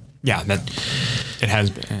Criterion. Yeah, it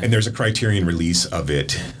has been. And there's a Criterion release of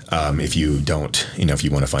it. If you don't, if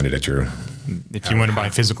you want to find it at your, if you want to buy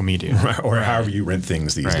physical media, or however you rent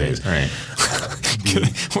things these days. Right.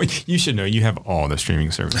 You should know you have all the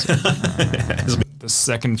streaming services. The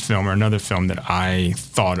second film, or another film that I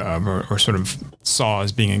thought of or sort of saw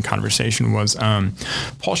as being in conversation, was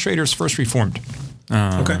Paul Schrader's First Reformed.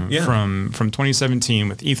 From 2017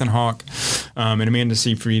 with Ethan Hawke and Amanda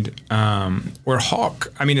Seyfried, where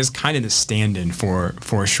Hawke, is kind of the stand-in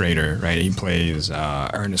for Schrader, right? He plays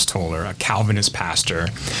Ernest Toller, a Calvinist pastor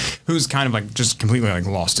who's kind of like just completely like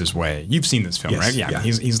lost his way. You've seen this film, right? Yeah.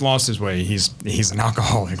 He's lost his way. He's an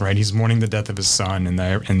alcoholic, right? He's mourning the death of his son in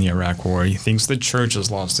the Iraq War. He thinks the church has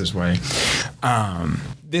lost his way.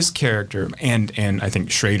 this character and I think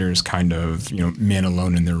Schrader's kind of, man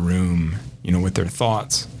alone in their room, with their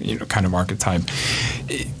thoughts, kind of archetype,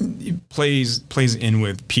 it plays in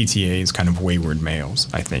with PTA's kind of wayward males,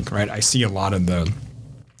 I think, right? I see a lot of the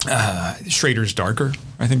Schrader's darker,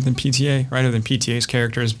 I think, than PTA, right? Than PTA's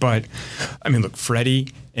characters. But I mean, look, Freddie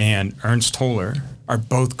and Ernst Toller are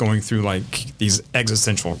both going through like these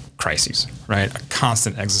existential crises, right? A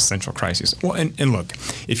constant existential crisis. Well, and look,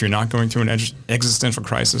 if you're not going through an existential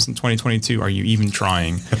crisis in 2022, are you even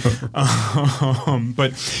trying?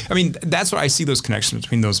 But I mean, that's why I see those connections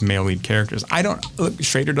between those male lead characters.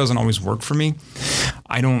 Schrader doesn't always work for me.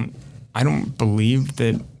 I don't believe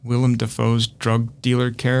that Willem Dafoe's drug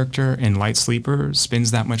dealer character in Light Sleeper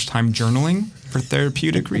spends that much time journaling for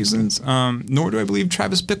therapeutic reasons. Nor do I believe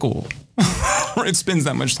Travis Bickle spends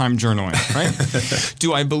that much time journaling, right?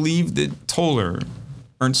 Do I believe that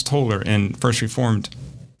Ernst Toller in First Reformed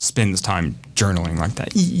spends time journaling like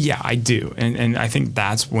that? Yeah, I do. And I think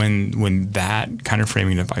that's when that kind of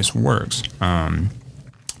framing device works.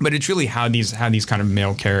 But it's really how these kind of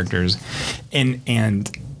male characters and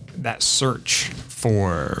that search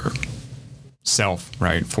for self,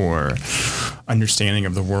 right, for understanding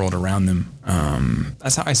of the world around them.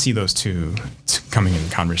 That's how I see those two coming in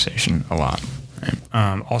conversation a lot.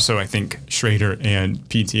 Right? Also, I think Schrader and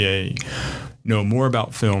PTA know more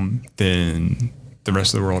about film than the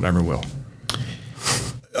rest of the world ever will.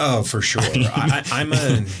 Oh, for sure. I'm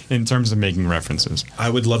in terms of making references. I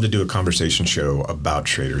would love to do a conversation show about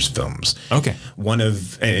Schrader's films. Okay.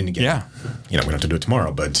 And again, we don't have to do it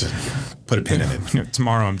tomorrow, but put a pin in it.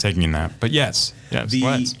 Tomorrow I'm taking a nap. But yes.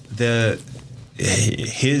 Because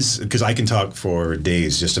I can talk for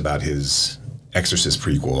days just about his Exorcist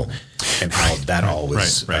prequel and how that all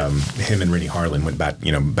was right. Him and Rennie Harlan went back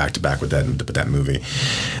to back with that movie.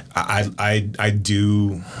 I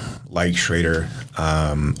do like Schrader.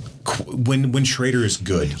 When Schrader is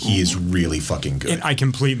good, he is really fucking good. And I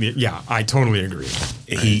totally agree.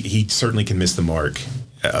 He certainly can miss the mark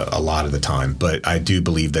a lot of the time, but I do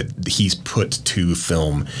believe that he's put to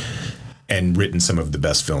film and written some of the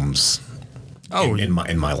best films in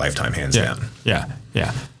my lifetime, hands down. Yeah.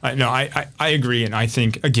 I agree, and I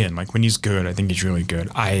think again, like when he's good, I think he's really good.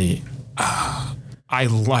 I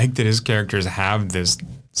like that his characters have this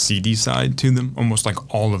seedy side to them. Almost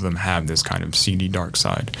like all of them have this kind of seedy dark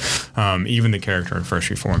side. Even the character in First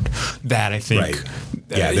Reformed. That I think,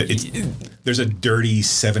 there's a dirty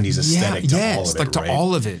 70s aesthetic to all of it. Like to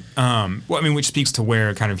all of it. Which speaks to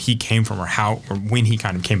where kind of he came from, or when he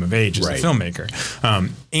kind of came of age as a filmmaker,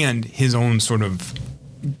 and his own sort of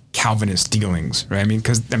Calvinist dealings, right?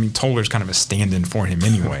 Because Toller's kind of a stand-in for him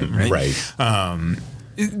anyway, right? Right.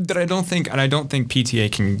 That I don't think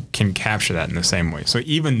PTA can capture that in the same way. So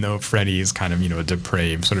even though Freddie is kind of a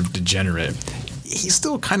depraved sort of degenerate, he's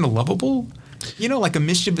still kind of lovable. Like a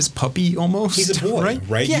mischievous puppy almost. He's a boy,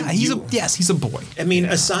 right? Yeah, he's a boy. I mean,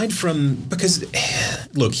 aside from, because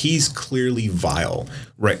look, he's clearly vile,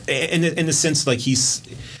 right? In the sense, like he's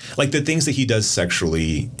like the things that he does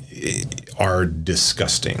sexually are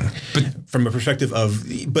disgusting. But from a perspective of,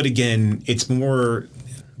 but again, it's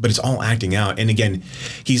all acting out. And again,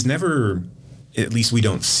 he's never, at least we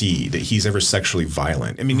don't see that he's ever sexually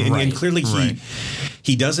violent. I mean, and clearly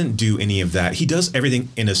he doesn't do any of that. He does everything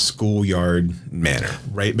in a schoolyard manner,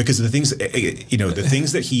 right? Because the things, the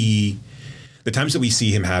times that we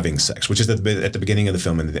see him having sex, which is at the beginning of the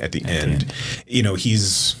film and at the end,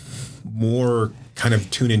 he's more kind of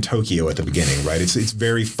Tune in Tokyo at the beginning, right? It's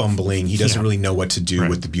very fumbling. He doesn't really know what to do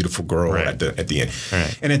with the beautiful girl at the end.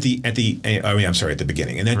 Right. And at the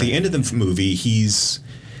beginning. And at the end of the movie, he's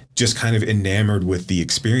just kind of enamored with the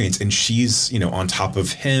experience, and she's, on top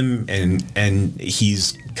of him, and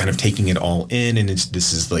he's kind of taking it all in, and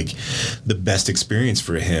this is like the best experience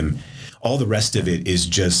for him. All the rest of it is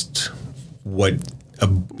just what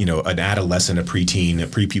an adolescent, a preteen, a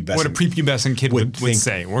prepubescent. What a prepubescent kid would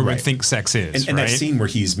say, or would think sex is. And that scene where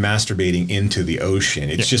he's masturbating into the ocean,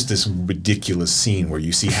 it's just this ridiculous scene where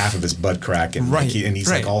you see half of his butt crack and, he's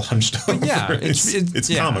like all hunched over. Yeah,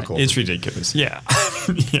 it's comical. It's ridiculous. Yeah.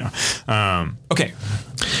 Okay.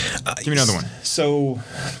 Give me another one. So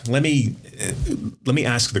let me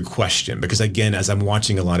ask the question, because again, as I'm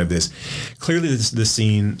watching a lot of this, clearly this is the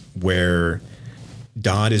scene where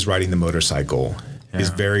Dodd is riding the motorcycle. Is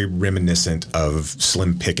very reminiscent of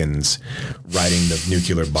Slim Pickens riding the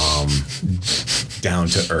nuclear bomb down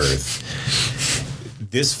to Earth.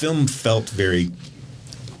 This film felt very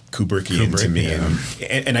Kubrickian to me,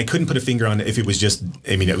 and I couldn't put a finger on it if it was just.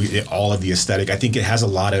 All of the aesthetic. I think it has a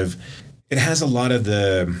lot of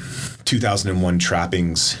the 2001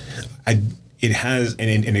 trappings. it has,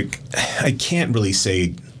 I can't really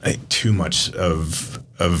say too much of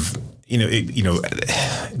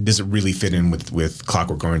does it really fit in with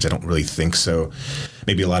Clockwork Orange? I don't really think so.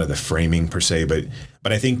 Maybe a lot of the framing per se, but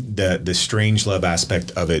I think the Strangelove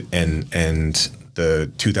aspect of it and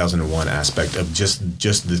the 2001 aspect of just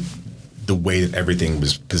the way that everything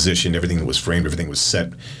was positioned, everything that was framed, everything was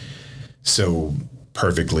set so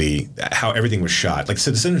perfectly, how everything was shot. Like,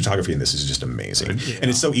 so the cinematography in this is just amazing. Yeah. And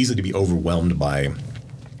it's so easy to be overwhelmed by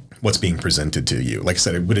what's being presented to you. Like I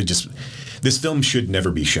said, it would have just... This film should never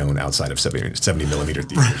be shown outside of 70 millimeter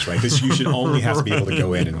theaters, right? Because you should only have to be able to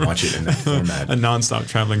go in and watch it in that format. A nonstop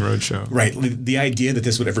traveling roadshow. Right. The idea that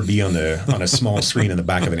this would ever be on a small screen in the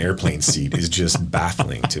back of an airplane seat is just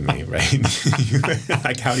baffling to me, right?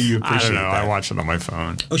 Like, how do you appreciate I don't know. that? I watch it on my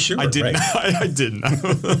phone. Oh, sure. I didn't. Right. I didn't.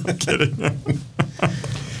 I'm kidding.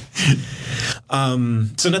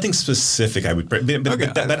 So nothing specific I would, but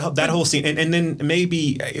that whole scene, and then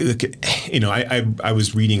maybe, I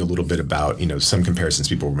was reading a little bit about, some comparisons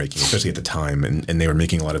people were making, especially at the time, and they were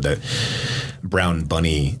making a lot of the Brown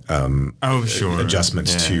Bunny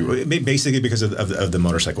adjustments to, basically because of the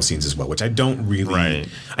motorcycle scenes as well, which I don't really,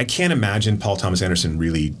 I can't imagine Paul Thomas Anderson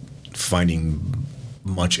really finding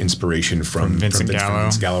much inspiration from Vincent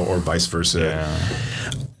Gallo or vice versa. Yeah.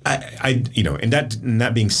 And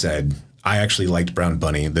that being said, I actually liked Brown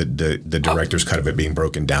Bunny, the director's cut of it being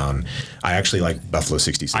broken down. I actually like Buffalo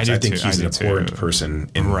 66. I think he's an abhorrent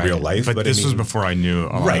person in real life. But this was before I knew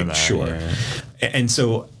a lot of that. Sure. Yeah. And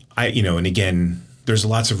so and again, there's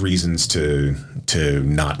lots of reasons to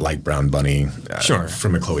not like Brown Bunny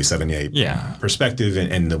from a Chloe Sevigny perspective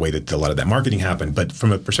and the way that a lot of that marketing happened. But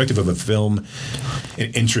from a perspective of a film,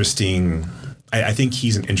 I think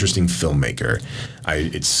he's an interesting filmmaker.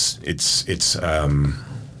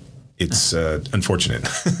 It's unfortunate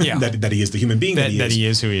that he is the human being that he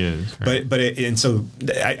is who he is. Right? But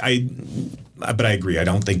I agree. I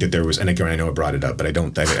don't think that there was, and again, I know I brought it up, but I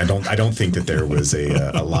don't think that there was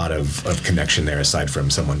a lot of connection there aside from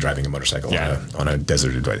someone driving a motorcycle on a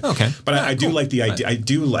deserted road. Okay. But I do like the idea. I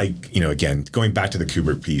do like, again, going back to the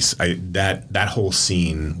Kubrick piece, that whole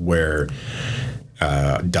scene where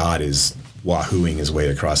Dodd is wahooing his way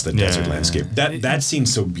across the desert landscape. That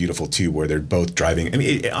seems so beautiful too, where they're both driving. I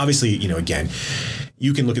mean, obviously, again,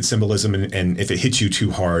 you can look at symbolism, and if it hits you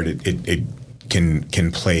too hard, it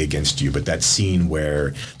can play against you. But that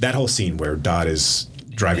whole scene where Dodd is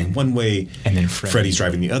driving one way, and then Freddy's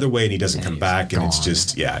driving the other way, and he doesn't come back, and it's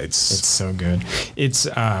just it's so good. It's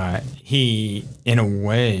he, in a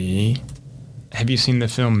way. Have you seen the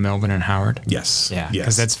film Melvin and Howard? Yes. Yeah,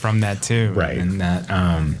 because that's from that too. Right. And that,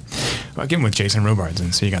 again, with Jason Robards,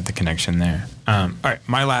 and so you got the connection there. All right,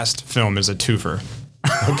 my last film is a twofer.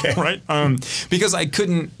 Okay. Right? Because I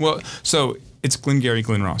couldn't, so it's Glengarry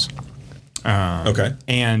Glen Ross. Okay.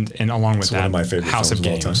 And along with that, one of my favorite House films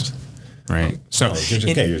of Games. Right. So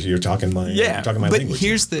you're talking my language. But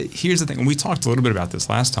here's the thing, and we talked a little bit about this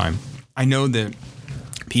last time. I know that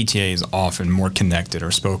PTA is often more connected or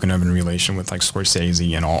spoken of in relation with like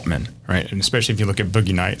Scorsese and Altman, right? And especially if you look at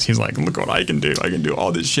Boogie Nights, he's like, look what I can do. I can do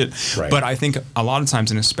all this shit. Right. But I think a lot of times,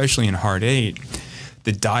 and especially in Hard Eight,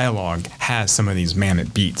 the dialogue has some of these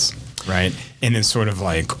mammoth beats, right? And it's sort of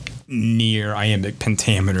like near iambic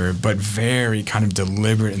pentameter, but very kind of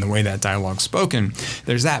deliberate in the way that dialogue's spoken.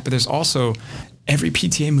 There's that, but there's also every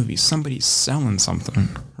PTA movie, somebody's selling something,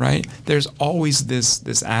 right? There's always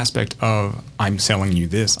this aspect of, I'm selling you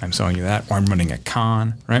this, I'm selling you that, or I'm running a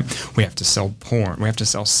con, right? We have to sell porn, we have to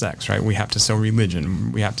sell sex, right? We have to sell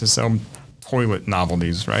religion, we have to sell toilet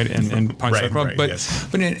novelties, right? And punch that club. But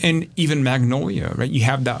and even Magnolia, right? You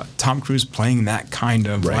have that Tom Cruise playing that kind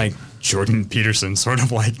of like Jordan Peterson, sort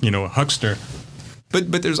of like, a huckster.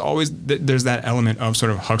 But there's always that element of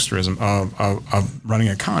sort of hucksterism of running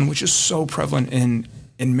a con, which is so prevalent in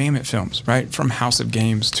Mammoth films, right? From House of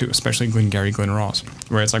Games to especially Glengarry Glen Ross,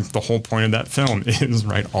 where it's like the whole point of that film is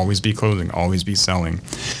always be closing, always be selling.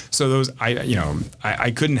 So those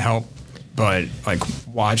I couldn't help but like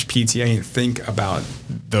watch PTA and think about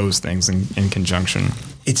those things in conjunction.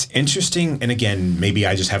 It's interesting, and again, maybe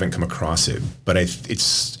I just haven't come across it, but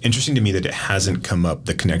it's interesting to me that it hasn't come up,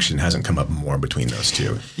 the connection hasn't come up more between those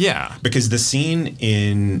two. Yeah. Because the scene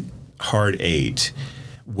in Hard Eight,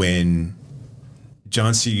 when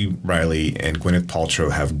John C. Reilly and Gwyneth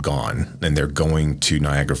Paltrow have gone, and they're going to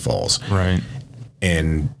Niagara Falls. Right.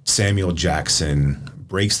 And Samuel Jackson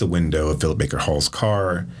breaks the window of Philip Baker Hall's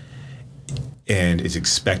car and is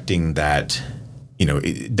expecting that,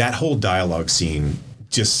 that whole dialogue scene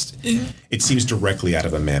it seems directly out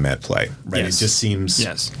of a Mamet play, right? Yes. It just seems,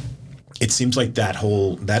 it seems like that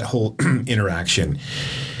whole interaction.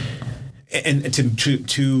 and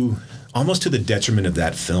to almost to the detriment of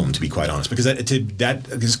that film, to be quite honest, because that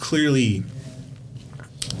is clearly,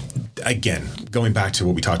 again, going back to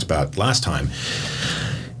what we talked about last time,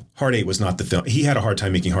 Hard Eight was not the film. He had a hard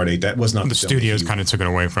time making Hard Eight. That was not the film. The studios kind of took it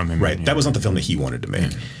away from him. Right. That was not the film that he wanted to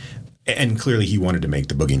make. And clearly he wanted to make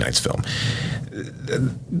the Boogie Nights film.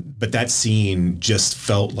 But that scene just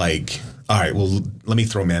felt like, all right, well, let me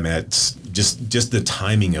throw Mamet. Just the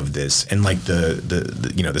timing of this, and like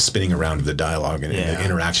the spinning around of the dialogue and the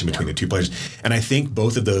interaction between the two players. And I think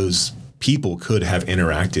both of those people could have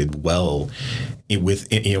interacted well in a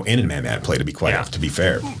Mamet play, to be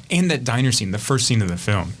fair. And that diner scene, the first scene of the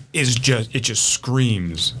film, just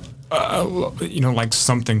screams, like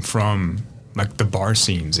something from like the bar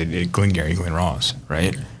scenes at Glengarry Glen Ross,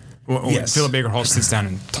 right? When Philip Baker Hall sits down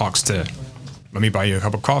and talks to, let me buy you a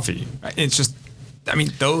cup of coffee. It's just, I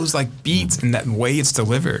mean, those like beats and that way it's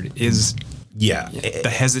delivered is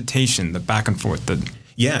the hesitation, the back and forth, and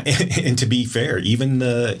to be fair, even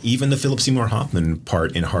the Philip Seymour Hoffman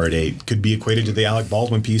part in Hard Eight could be equated to the Alec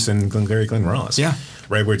Baldwin piece in Glengarry Glen Ross. Yeah.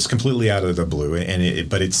 Right, where it's completely out of the blue,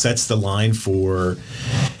 but it sets the line for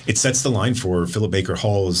Philip Baker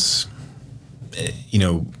Hall's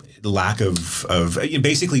lack of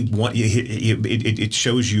basically it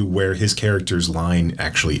shows you where his character's line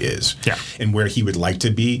actually is, and where he would like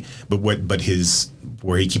to be, but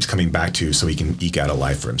where he keeps coming back to so he can eke out a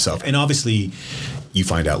life for himself. And obviously you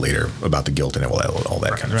find out later about the guilt and all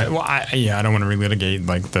that kind of thing. Well, I don't want to relitigate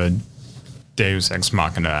like the Deus Ex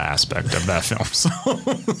Machina aspect of that film. So.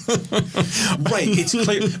 Right, it's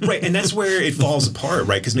clear, right, and that's where it falls apart,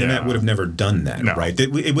 right? Because Mamet would have never done that, right?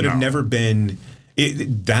 It would have never been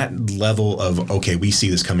that level of, okay, we see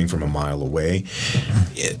this coming from a mile away.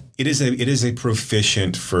 It is a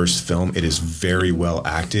proficient first film. It is very well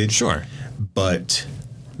acted. Sure, but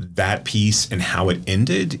that piece and how it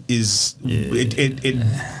ended is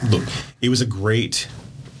look, it was a great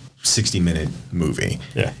 60-minute movie.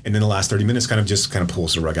 Yeah. And then the last 30 minutes kind of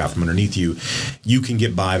pulls the rug out from underneath you. You can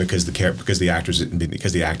get by because the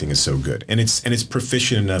acting is so good. And it's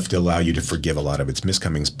proficient enough to allow you to forgive a lot of its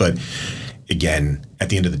miscomings. But again, at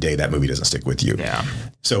the end of the day, that movie doesn't stick with you. Yeah.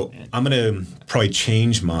 So I'm going to probably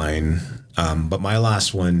change mine. But my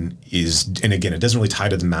last one is, and again, it doesn't really tie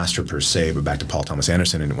to the master per se, but back to Paul Thomas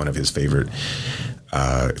Anderson and one of his favorite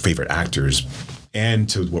actors, and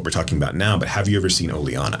to what we're talking about now. But have you ever seen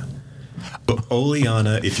Oleana?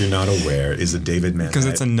 Oleana, if you're not aware, is a David Mamet, because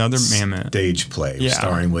it's another Mamet stage play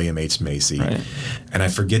starring William H. Macy, and I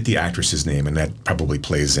forget the actress's name, and that probably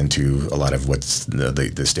plays into a lot of what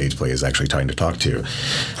the stage play is actually trying to talk to.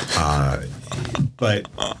 But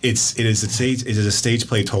it is a stage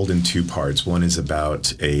play told in two parts. One is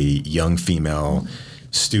about a young female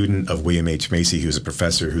student of William H. Macy, who's a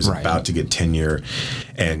professor who's about to get tenure,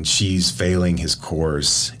 and she's failing his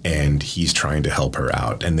course, and he's trying to help her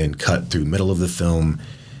out. And then cut through middle of the film,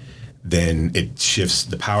 then it shifts,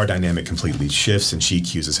 the power dynamic completely shifts, and she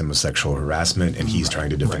accuses him of sexual harassment, and he's trying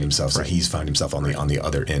to defend himself. So he's found himself on the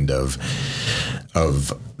other end of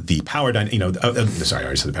the power dynamic. Sorry, I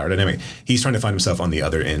already said the power dynamic. He's trying to find himself on the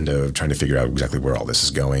other end of trying to figure out exactly where all this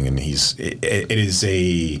is going, and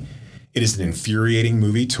it is an infuriating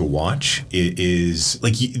movie to watch. It is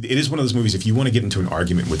one of those movies, if you want to get into an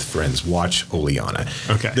argument with friends, watch Oleana.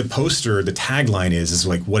 Okay. The poster, the tagline is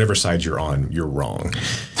like, whatever side you're on, you're wrong.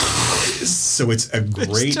 So it's a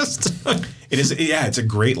great, it's a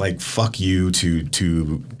great like fuck you to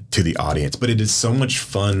the audience, but it is so much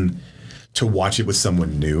fun to watch it with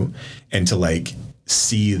someone new and to like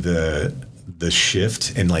see the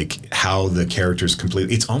shift and like how the characters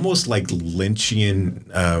completely, it's almost like Lynchian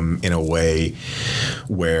in a way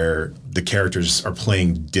where the characters are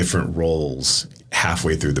playing different roles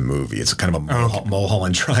halfway through the movie. It's kind of a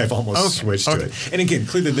Mulholland Drive almost switch to it. And again,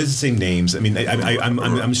 clearly they're the same names. I mean,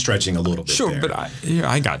 I'm stretching a little bit. Sure, there. But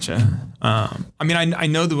I gotcha. I mean, I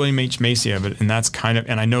know the William H. Macy of it, and that's kind of,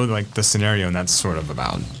 and I know like the scenario, and that's sort of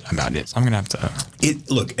about it. So I'm gonna have to.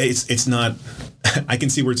 It's not. I can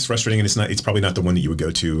see where it's frustrating, and it's not. It's probably not the one that you would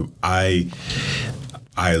go to. But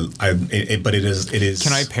it is.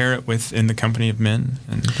 Can I pair it with In the Company of Men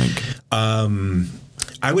and like?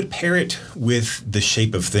 I would pair it with The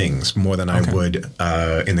Shape of Things more than I would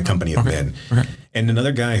In the Company of Men. Okay. And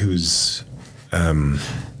another guy who's, I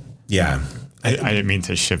didn't mean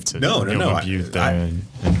to shift to no.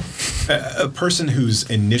 A person whose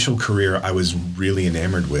initial career I was really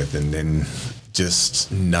enamored with, and then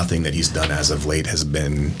just nothing that he's done as of late has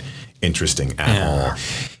been interesting at all.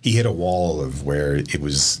 He hit a wall of where it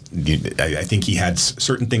was. I think he had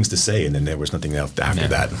certain things to say, and then there was nothing else after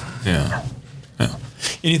that. Yeah.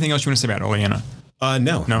 Anything else you want to say about Oleana?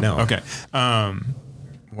 No. Okay.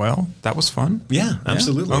 Well, that was fun. Yeah,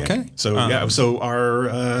 absolutely. Yeah. Okay. So our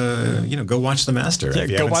go watch The Master. Yeah,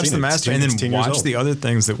 go watch The Master, and then watch the other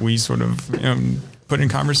things that we sort of put in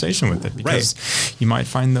conversation with it, because you might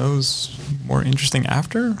find those more interesting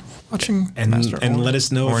after watching The Master. And let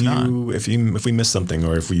us know if we missed something,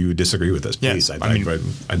 or if you disagree with us. Please,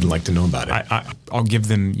 I'd like to know about it. I'll give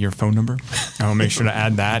them your phone number. I'll make sure to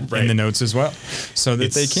add that in the notes as well, so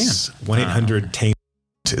that they can. 1-800-TAME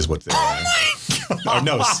is what they're. Oh my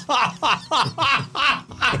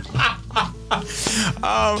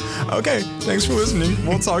God. Okay, thanks for listening.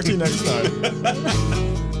 We'll talk to you next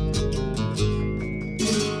time.